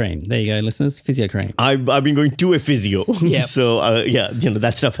physio cream. There you go, listeners. Physio cream. I've been going to a physio. Yep. So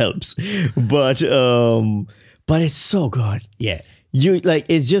that stuff helps. But it's so good. Yeah.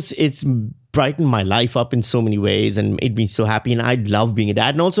 It's brightened my life up in so many ways and made me so happy. And I love being a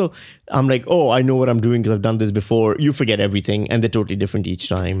dad. And also, I'm like, I know what I'm doing because I've done this before. You forget everything, and they're totally different each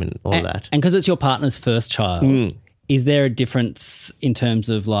time and all that. And because it's your partner's first child, is there a difference in terms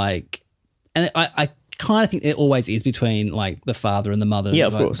of like, and I kind of think it always is between like the father and the mother. Yeah,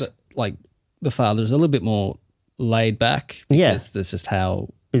 of like, course. Like the father is a little bit more laid back. Yeah. Because that's just how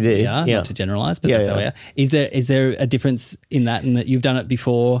It is, we are, yeah. not to generalize, but that's how we are. Is there a difference in that you've done it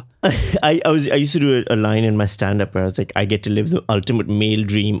before? I used to do a line in my stand-up where I was like, I get to live the ultimate male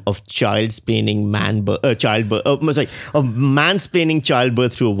dream of childsplaining of mansplaining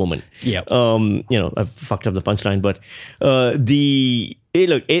childbirth to a woman. Yeah. I fucked up the punchline, but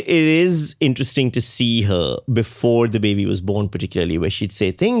it is interesting to see her before the baby was born, particularly where she'd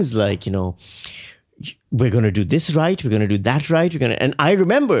say things like, we're going to do this right. We're going to do that right. And I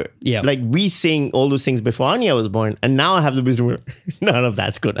remember like we saying all those things before Anya was born. And now I have the wisdom where none of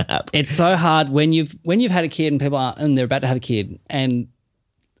that's going to happen. It's so hard when you've had a kid and they're about to have a kid. And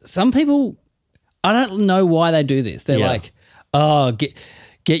some people, I don't know why they do this. They're like, oh, get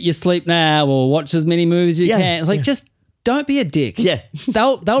your sleep now or watch as many movies as you can. It's like, just don't be a dick. Yeah.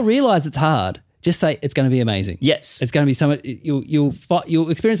 They'll realize it's hard. Just say it's going to be amazing. Yes. It's going to be so much, you'll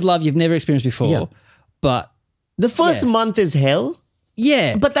experience love you've never experienced before. Yeah. But the first month is hell.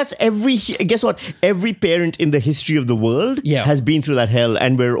 Yeah. But that's guess what? Every parent in the history of the world has been through that hell,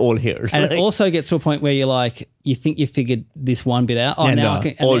 and we're all here. And it also gets to a point where you're like, you think you figured this one bit out. I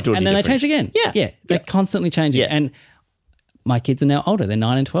can. And then they change again. Yeah. They constantly change it. And my kids are now older. They're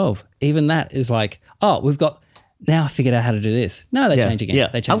 9 and 12. Even that is like, now I figured out how to do this. No, they change again. Yeah.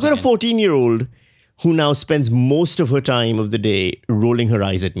 They change I've got again. a 14-year-old who now spends most of her time of the day rolling her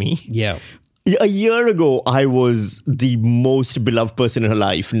eyes at me. Yeah. A year ago, I was the most beloved person in her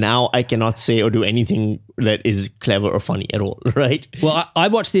life. Now I cannot say or do anything that is clever or funny at all, right? Well, I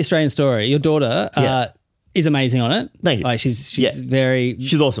watched The Australian Story. Your daughter is amazing on it. Thank you. Like she's very...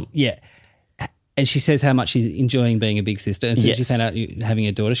 She's awesome. Yeah. And she says how much she's enjoying being a big sister. And so she found out you having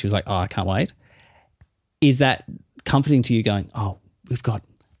a daughter, she was like, I can't wait. Is that comforting to you going, we've got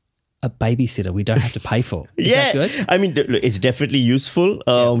a babysitter we don't have to pay for? Is that good? I mean, it's definitely useful.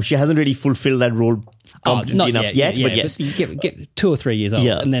 She hasn't really fulfilled that role completely enough yet, but yes. But you get 2 or 3 years old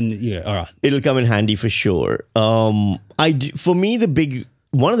and then all right. It'll come in handy for sure. For me,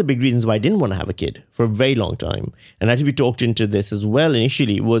 one of the big reasons why I didn't want to have a kid for a very long time, and I had to be talked into this as well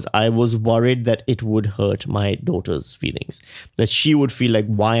initially, was I was worried that it would hurt my daughter's feelings, that she would feel like,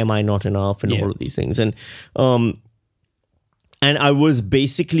 why am I not enough, and all of these things. And I was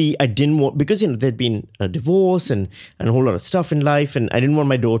basically, I didn't want, because, there'd been a divorce and a whole lot of stuff in life. And I didn't want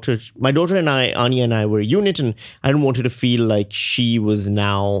my daughter and Anya and I were a unit, and I didn't want her to feel like she was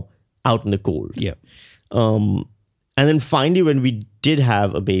now out in the cold. Yeah. And then finally, when we did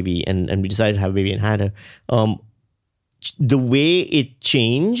have a baby and we decided to have a baby and had her, the way it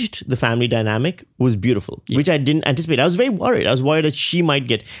changed the family dynamic was beautiful, which I didn't anticipate. I was very worried. I was worried that she might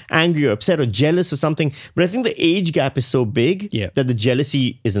get angry or upset or jealous or something. But I think the age gap is so big that the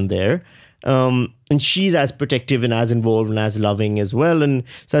jealousy isn't there. And she's as protective and as involved and as loving as well. And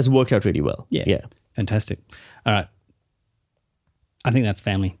so that's worked out really well. Yeah. Fantastic. All right. I think that's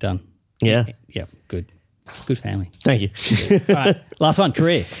family done. Yeah. Yeah. Good. Good family. Thank you. All right. Last one,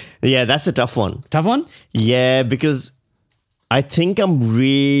 career. Yeah, that's a tough one. Tough one? Yeah, because I think I'm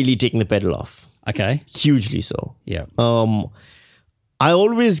really taking the pedal off. Okay. Hugely so. Yeah. I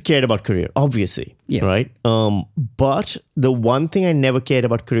always cared about career, obviously. Yeah. Right? But the one thing I never cared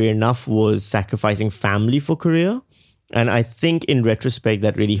about career enough was sacrificing family for career. And I think in retrospect,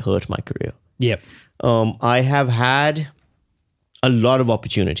 that really hurt my career. Yep. I have had a lot of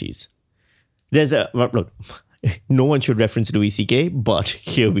opportunities. Look, no one should reference Louis C.K., but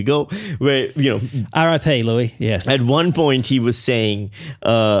here we go. Where, R.I.P. Louis, yes. At one point he was saying,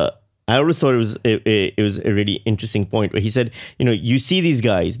 I always thought it was a really interesting point where he said, you see these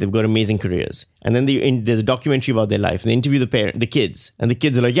guys, they've got amazing careers. And then there's a documentary about their life. And they interview the kids. And the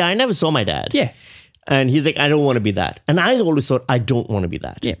kids are like, yeah, I never saw my dad. Yeah. And he's like, I don't want to be that. And I always thought, I don't want to be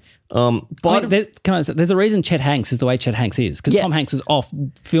that. Yeah. There's a reason Chet Hanks is the way Chet Hanks is. Because Tom Hanks was off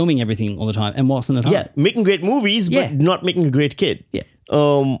filming everything all the time and wasn't at home. Yeah, making great movies, but not making a great kid. Yeah.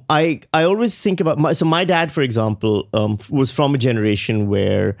 I always think about, my dad, for example, was from a generation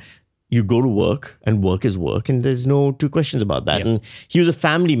where you go to work, and work is work, and there's no two questions about that. Yep. And he was a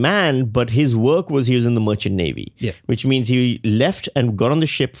family man, but his work was he was in the merchant navy, Yep. which means he left and got on the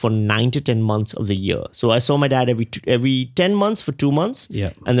ship for 9 to 10 months of the year. So I saw my dad every 10 months for 2 months,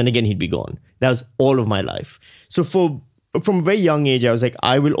 Yep. and then again he'd be gone. That was all of my life. So from a very young age, I was like,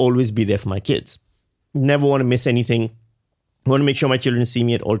 I will always be there for my kids. Never want to miss anything. I want to make sure my children see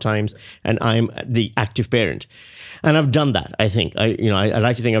me at all times, and I'm the active parent. And I've done that, I think. I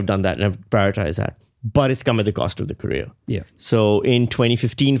like to think I've done that, and I've prioritized that. But it's come at the cost of the career. Yeah. So in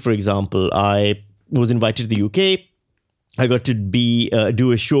 2015, for example, I was invited to the UK. I got to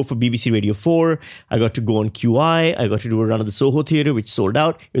do a show for BBC Radio 4. I got to go on QI. I got to do a run of the Soho Theatre, which sold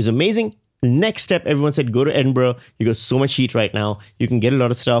out. It was amazing. Next step, everyone said, go to Edinburgh. You got so much heat right now. You can get a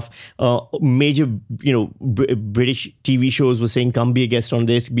lot of stuff. Major, British TV shows were saying, come be a guest on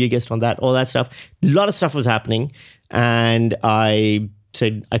this, be a guest on that, all that stuff. A lot of stuff was happening. And I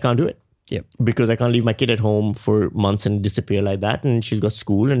said, I can't do it. Yep. Because I can't leave my kid at home for months and disappear like that. And she's got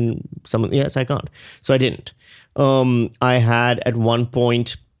school and yes, I can't. So I didn't. I had at one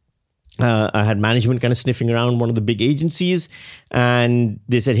point... I had management kind of sniffing around one of the big agencies, and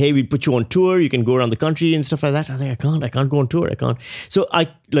they said, hey, we put you on tour. You can go around the country and stuff like that. I was like, I can't go on tour. I can't. So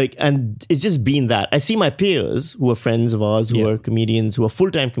and it's just been that. I see my peers who are friends of ours, who are comedians, who are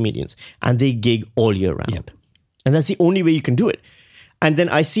full-time comedians, and they gig all year round. Yep. And that's the only way you can do it. And then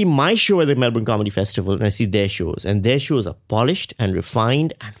I see my show at the Melbourne Comedy Festival, and I see their shows. And their shows are polished and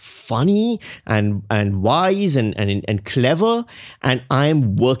refined and funny and wise and clever. And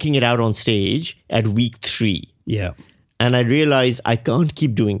I'm working it out on stage at week 3. Yeah. And I realized I can't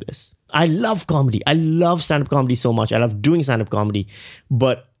keep doing this. I love comedy. I love stand-up comedy so much. I love doing stand-up comedy.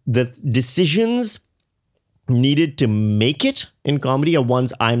 But the decisions needed to make it in comedy are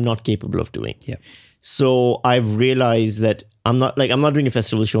ones I'm not capable of doing. Yeah. So I've realized that I'm not doing a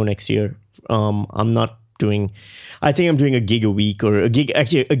festival show next year. I think I'm doing a gig a week or a gig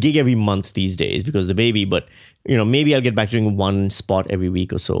every month these days because of the baby. But, maybe I'll get back to doing one spot every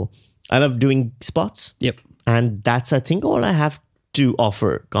week or so. I love doing spots. Yep. And that's, I think, all I have to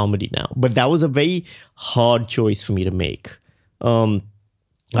offer comedy now. But that was a very hard choice for me to make.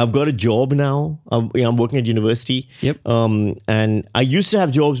 I've got a job now. I'm working at university. Yep. And I used to have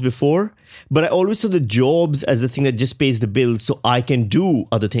jobs before, but I always saw the jobs as the thing that just pays the bills so I can do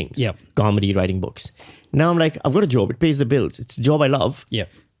other things. Yep. Comedy, writing books. Now I'm like, I've got a job. It pays the bills. It's a job I love. Yep.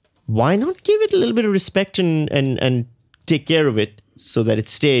 Why not give it a little bit of respect and take care of it so that it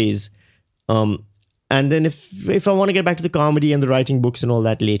stays? And then if I want to get back to the comedy and the writing books and all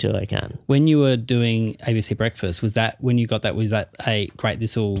that later, I can. When you were doing ABC Breakfast, was that great,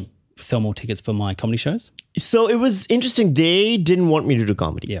 this will sell more tickets for my comedy shows? So it was interesting. They didn't want me to do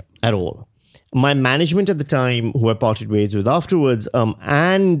comedy at all. My management at the time, who I parted ways with afterwards,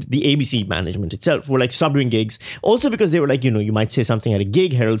 and the ABC management itself were like, stop doing gigs. Also because they were like, you might say something at a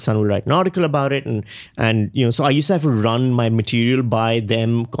gig, Herald Sun will write an article about it. And so I used to have to run my material by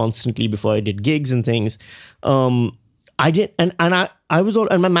them constantly before I did gigs and things. I did, and I was all,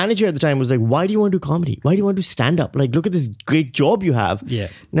 and my manager at the time was like, why do you want to do comedy? Why do you want to do stand-up? Like, look at this great job you have. Yeah.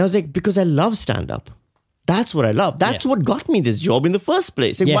 And I was like, because I love stand-up. That's what I love. That's what got me this job in the first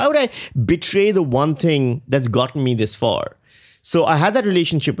place. Like, why would I betray the one thing that's gotten me this far? So I had that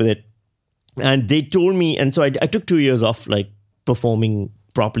relationship with it, and they told me, and so I took 2 years off, like, performing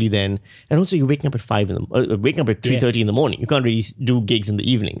properly then. And also, you're waking up at 3:30 in the morning. You can't really do gigs in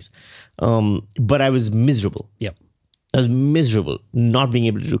the evenings. But I was miserable. Yep. I was miserable not being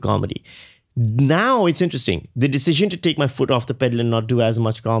able to do comedy. Now it's interesting. The decision to take my foot off the pedal and not do as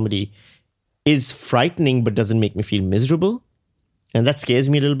much comedy is frightening, but doesn't make me feel miserable. And that scares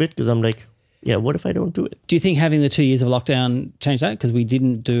me a little bit because I'm like, what if I don't do it? Do you think having the 2 years of lockdown changed that? Because we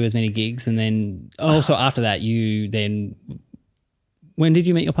didn't do as many gigs. And then also after that, when did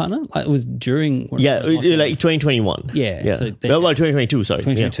you meet your partner? It was during... like 2021. Yeah. So 2022, sorry.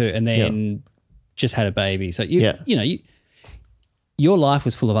 2022. And then just had a baby. So, your life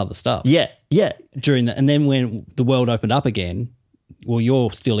was full of other stuff. Yeah. During that. And then when the world opened up again, well,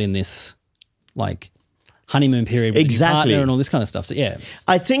 you're still in this... like honeymoon period with your partner and all this kind of stuff. So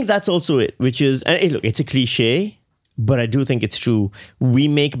I think that's also it, which is, and look, it's a cliche, but I do think it's true. We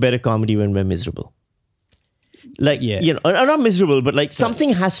make better comedy when we're miserable. Like, not miserable, but like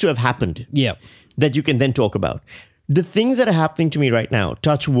something has to have happened that you can then talk about. The things that are happening to me right now,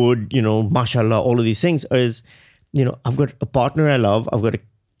 touch wood, mashallah, all of these things is, I've got a partner I love. I've got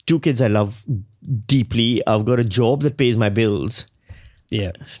 2 kids I love deeply. I've got a job that pays my bills.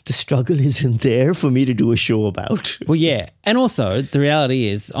 Yeah. The struggle isn't there for me to do a show about. Well, yeah. And also the reality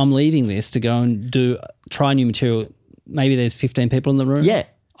is I'm leaving this to go and try new material. Maybe there's 15 people in the room. Yeah.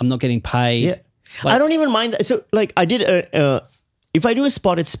 I'm not getting paid. Yeah. Like- I don't even mind that. So like I did, if I do a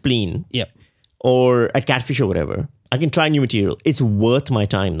spot at Spleen Yep. or at Catfish or whatever, I can try new material. It's worth my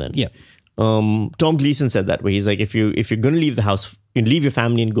time then. Yep. Tom Gleason said that, where he's like, if you're going to leave the house, you leave your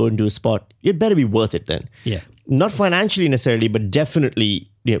family and go and do a spot, it better be worth it then. Yeah. Not financially necessarily, but definitely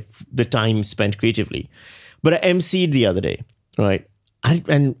the time spent creatively. But I emceed the other day, right? I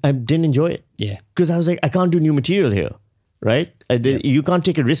didn't enjoy it. Yeah. Because I was like, I can't do new material here, right? You can't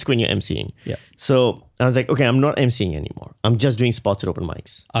take a risk when you're emceeing. Yeah. So I was like, okay, I'm not emceeing anymore. I'm just doing spots at open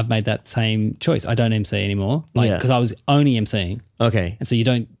mics. I've made that same choice. I don't MC anymore, because I was only MCing. Okay. And so you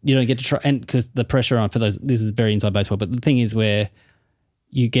don't get to try, and because the pressure on for those, this is very inside baseball, but the thing is where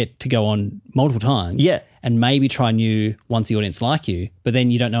you get to go on multiple times, and maybe try new once the audience like you, but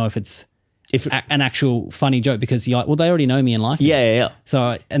then you don't know if it's an actual funny joke because you're like, well, they already know me and like me. Yeah.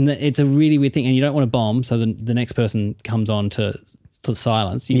 So it's a really weird thing, and you don't want to bomb. So the next person comes on to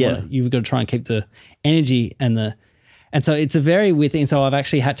silence. You've got to try and keep the energy and so it's a very weird thing. So I've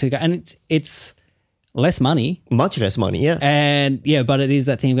actually had to go, and it's less money, much less money. Yeah. And but it is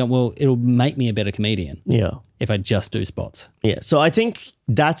that thing about, well, it'll make me a better comedian. Yeah. If I just do spots. Yeah. So I think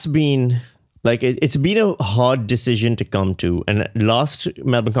that's been like, it's been a hard decision to come to. And last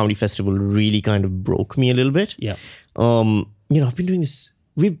Melbourne Comedy Festival really kind of broke me a little bit. Yeah. I've been doing this,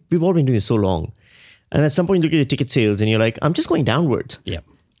 we've all been doing this so long. And at some point you look at your ticket sales and you're like, I'm just going downwards. Yeah.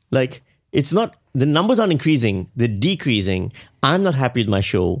 Like, it's not, the numbers aren't increasing, they're decreasing. I'm not happy with my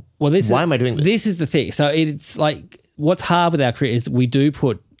show. Well, why am I doing this? This is the thing. So it's like, what's hard with our career is we do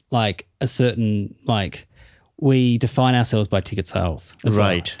put like a certain, like, we define ourselves by ticket sales. As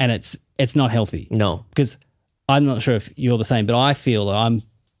right. Well. And it's not healthy. No. Because I'm not sure if you're the same, but I feel that I'm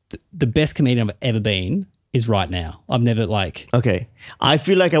the best comedian I've ever been is right now. I've never Okay. I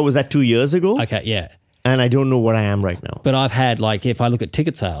feel like I was that 2 years ago. Okay, yeah. And I don't know what I am right now. But I've had, if I look at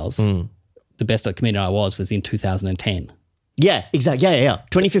ticket sales, the best comedian I was in 2010. Yeah, exactly. Yeah.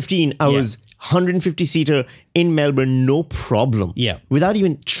 2015, I was 150-seater in Melbourne, no problem. Yeah. Without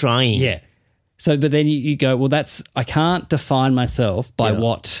even trying. Yeah. So, but then you go, well, I can't define myself by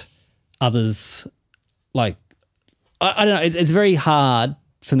what others like. I don't know. It's very hard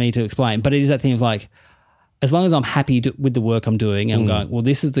for me to explain, but it is that thing of as long as I'm happy with the work I'm doing, and I'm going, well,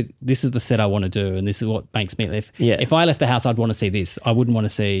 this is the set I want to do, and this is what makes me live. Yeah. If I left the house, I'd want to see this. I wouldn't want to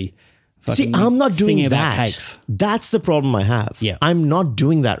see. See, I'm not doing singing that. About cakes. That's the problem I have. Yeah. I'm not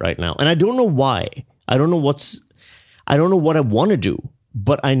doing that right now, and I don't know why. I don't know what I want to do.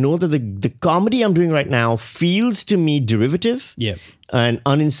 But I know that the comedy I'm doing right now feels to me derivative and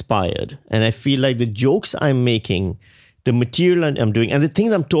uninspired. And I feel like the jokes I'm making, the material I'm doing, and the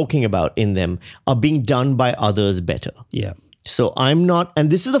things I'm talking about in them are being done by others better. Yeah. So I'm not, and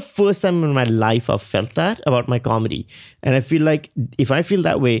this is the first time in my life I've felt that about my comedy. And I feel like if I feel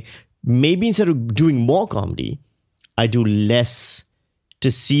that way, maybe instead of doing more comedy, I do less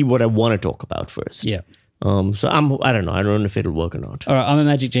to see what I want to talk about first. Yeah. So I don't know. I don't know if it'll work or not. All right, I'm a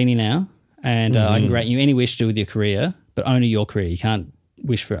magic genie now, and I can grant you any wish to do with your career, but only your career. You can't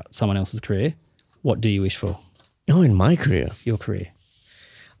wish for someone else's career. What do you wish for? Oh, in my career? Your career.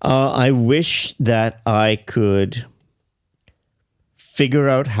 I wish that I could figure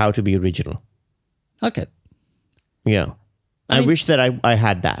out how to be original. Okay. Yeah. I wish that I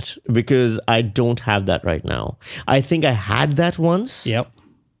had that, because I don't have that right now. I think I had that once. Yep.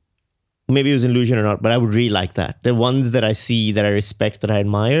 Maybe it was an illusion or not, but I would really like that. The ones that I see, that I respect, that I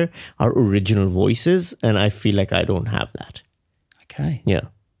admire are original voices, and I feel like I don't have that. Okay. Yeah.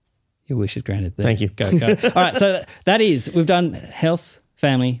 Your wish is granted there. Thank you. Go. All right, so we've done health,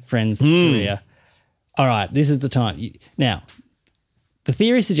 family, friends, career. All right, this is the time. Now, the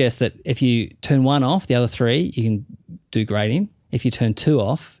theory suggests that if you turn one off, the other three, you can do great in. If you turn two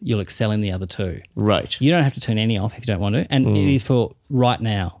off, you'll excel in the other two. Right. You don't have to turn any off if you don't want to, and it is for right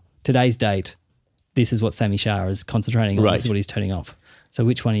now. Today's date, this is what Sami Shah is concentrating on. Right. This is what he's turning off. So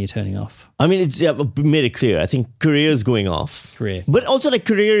which one are you turning off? I mean, it's made it clear. I think career is going off. Career. But also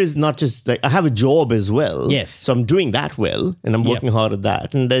career is not just I have a job as well. Yes. So I'm doing that well, and I'm working hard at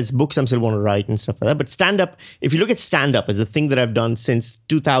that. And there's books I'm still want to write and stuff like that. But stand-up, if you look at stand-up as a thing that I've done since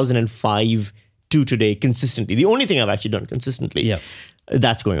 2005 to today consistently, the only thing I've actually done consistently,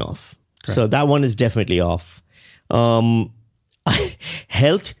 that's going off. Correct. So that one is definitely off.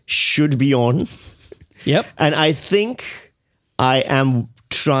 Health should be on. Yep. And I think I am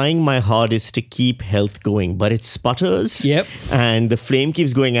trying my hardest to keep health going, but it sputters. Yep. And the flame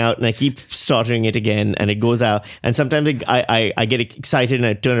keeps going out, and I keep starting it again, and it goes out. And sometimes I get excited and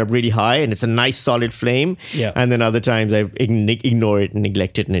I turn it up really high, and it's a nice solid flame. Yeah. And then other times I ignore it and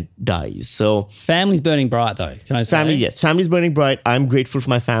neglect it, and it dies. So Family's burning bright, though. Can I say? family, yes, family's burning bright. I'm grateful for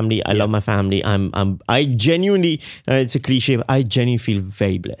my family. I love my family. I genuinely, it's a cliche, but I genuinely feel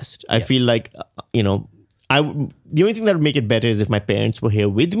very blessed. I feel like, the only thing that would make it better is if my parents were here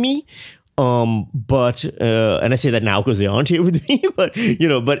with me. But and I say that now because they aren't here with me, but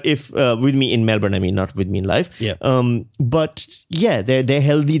if with me in Melbourne, I mean, not with me in life. Yeah. But yeah, they're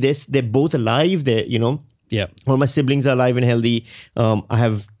healthy. They're both alive. Yeah. All my siblings are alive and healthy. I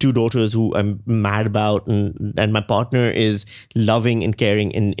have 2 daughters who I'm mad about, and my partner is loving and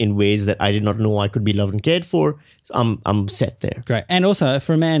caring in ways that I did not know I could be loved and cared for. So I'm set there. Great. And also,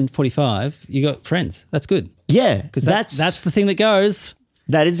 for a man 45, you got friends. That's good. Yeah, Because that's the thing that goes.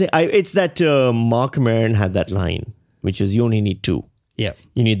 That is it. It's that Mark Maron had that line, which is you only need 2. Yeah.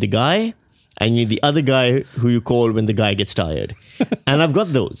 You need the guy, and you need the other guy who you call when the guy gets tired. And I've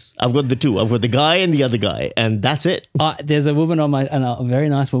got those. I've got the 2. I've got the guy and the other guy, and that's it. There's a woman a very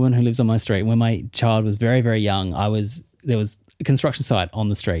nice woman who lives on my street. When my child was very, very young, there was a construction site on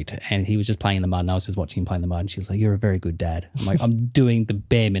the street, and he was just playing in the mud, and I was just watching him play in the mud, and she was like, "You're a very good dad." I'm like, "I'm doing the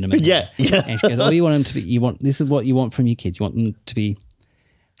bare minimum." Yeah. And she goes, "Oh, you want them to be? This is what you want from your kids. You want them to be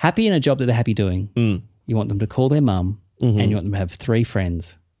happy in a job that they're happy doing. You want them to call their mum, and you want them to have 3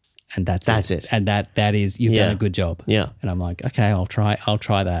 friends, and that's it. And that is you've done a good job. Yeah. And I'm like, okay, I'll try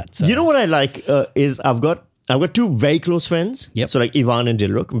that. So, You know what I like is I've got 2 very close friends. Yep. So like Ivan and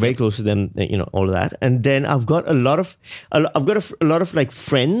Dilruk, I'm very close to them. All of that. And then I've got a lot of like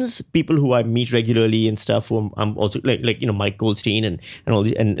friends, people who I meet regularly and stuff. Who I'm also like Mike Goldstein and all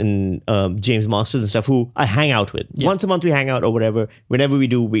the and James Masters and stuff who I hang out with. Yep. Once a month we hang out or whatever. Whenever we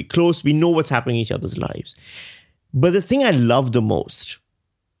do, we're close. We know what's happening in each other's lives. But the thing I love the most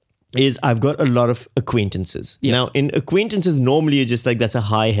is I've got a lot of acquaintances. Yeah. Now, in acquaintances, normally you're just like, that's a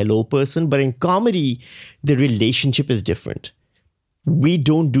hi, hello person. But in comedy, the relationship is different. We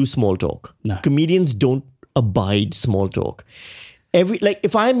don't do small talk. No. Comedians don't abide small talk.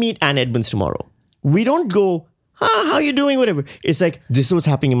 If I meet Ann Edmonds tomorrow, we don't go, how are you doing? Whatever. It's like, this is what's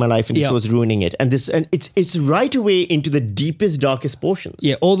happening in my life and this is what's ruining it. And it's right away into the deepest, darkest portions.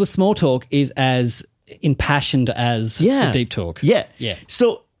 yeah, all the small talk is as impassioned as the deep talk. Yeah. Yeah.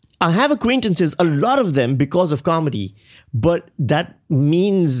 So I have acquaintances, a lot of them because of comedy, but that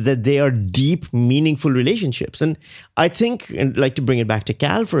means that they are deep, meaningful relationships. And I think, and I'd like to bring it back to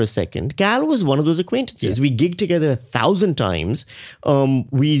Cal for a second. Cal was one of those acquaintances. Yeah. We gigged together 1,000 times.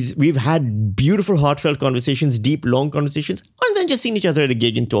 We've had beautiful, heartfelt conversations, deep, long conversations, and then just seen each other at a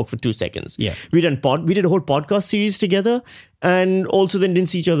gig and talk for 2 seconds. Yeah. We did a whole podcast series together, and also then didn't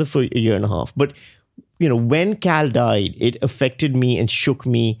see each other for a year and a half. But when Cal died, it affected me and shook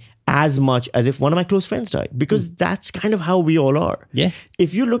me as much as if one of my close friends died, because that's kind of how we all are. Yeah.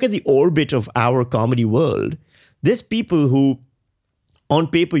 If you look at the orbit of our comedy world, there's people who, on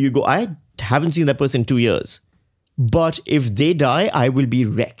paper, you go, I haven't seen that person in 2 years. But if they die, I will be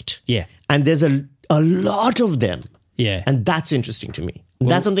wrecked. Yeah. And there's a lot of them. Yeah. And that's interesting to me.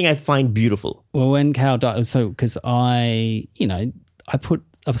 That's something I find beautiful. Well, when Cal died, because I put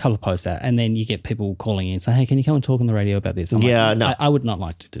a couple of posts out, and then you get people calling in and say, "Hey, can you come and talk on the radio about this?" I'm like, no. I would not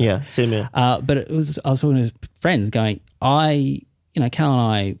like to do that. Yeah, same here. But I was talking to friends going, Cal and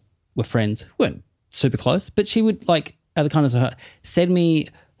I were friends, weren't super close, but she would at the kind of send me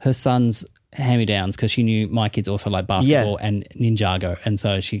her son's hand-me-downs because she knew my kids also like basketball and Ninjago. And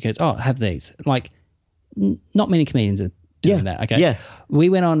so she goes, "Oh, have these." Not many comedians are doing that. Okay. Yeah. We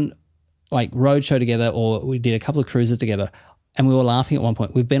went on roadshow together, or we did a couple of cruises together. And we were laughing at one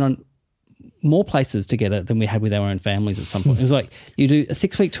point. We've been on more places together than we had with our own families at some point. It was like you do a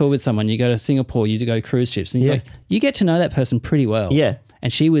 6-week tour with someone, you go to Singapore, you go cruise ships, and you get to know that person pretty well. Yeah.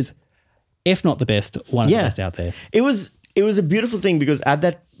 And she was, if not the best, one of the best out there. It was a beautiful thing because at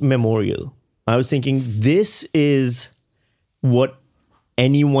that memorial, I was thinking this is what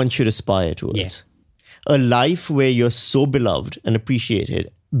anyone should aspire towards. Yeah. A life where you're so beloved and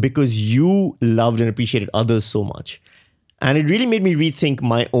appreciated because you loved and appreciated others so much. And it really made me rethink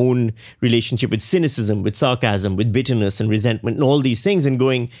my own relationship with cynicism, with sarcasm, with bitterness and resentment and all these things, and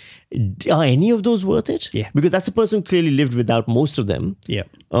going, are any of those worth it? Yeah. Because that's a person who clearly lived without most of them. Yeah.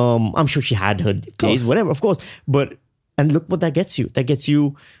 I'm sure she had her days, whatever, of course. And look what that gets you. That gets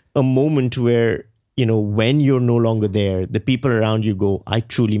you a moment where, when you're no longer there, the people around you go, I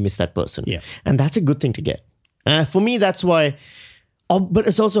truly miss that person. Yeah. And that's a good thing to get. For me, that's why But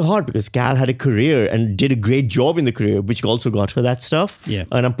it's also hard because Cal had a career and did a great job in the career, which also got her that stuff. Yeah.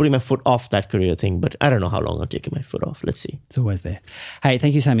 And I'm putting my foot off that career thing, but I don't know how long I'm taking my foot off. Let's see. It's always there. Hey,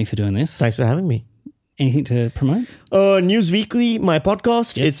 thank you, Sami, for doing this. Thanks for having me. Anything to promote? News Weekly, my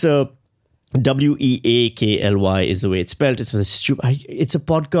podcast. Yes. It's a WEAKLY is the way it's spelled. It's it's a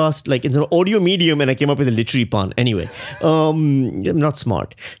podcast, like it's an audio medium, and I came up with a literary pun. Anyway, I'm not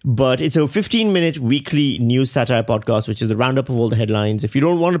smart, but it's a 15-minute weekly news satire podcast, which is the roundup of all the headlines. If you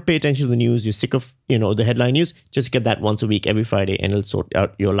don't want to pay attention to the news, you're sick of the headline news, just get that once a week, every Friday, and it'll sort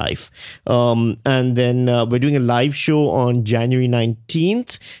out your life. And then we're doing a live show on January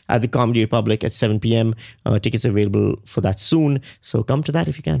 19th at the Comedy Republic at 7 p.m. Tickets available for that soon, so come to that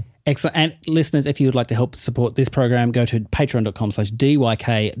if you can. Excellent. And listeners, if you would like to help support this program, go to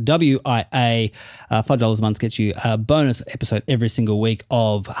patreon.com/DYKWIA. $5 a month gets you a bonus episode every single week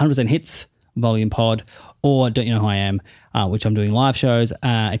of 100% Hits Volume Pod, or Don't You Know Who I Am, which I'm doing live shows.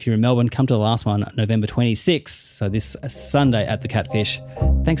 If you're in Melbourne, come to the last one, November 26th. So this Sunday at the Catfish.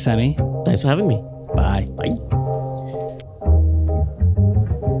 Thanks, Sami. Thanks for having me. Bye. Bye.